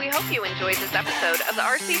 We hope you enjoyed this episode of the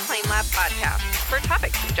RC Plane Lab podcast. For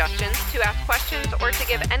topic suggestions, to ask questions, or to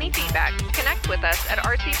give any feedback, connect with us at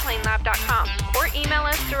rcplanelab.com or email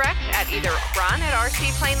us direct at either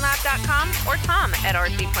ron@rcplanelab.com or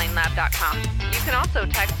tom@rcplanelab.com. You can also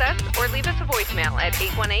text us or leave us a voicemail at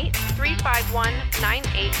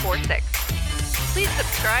 818-351-9846. Please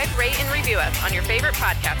subscribe, rate, and review us on your favorite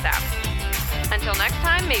podcast app. Until next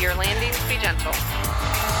time, may your landings be gentle.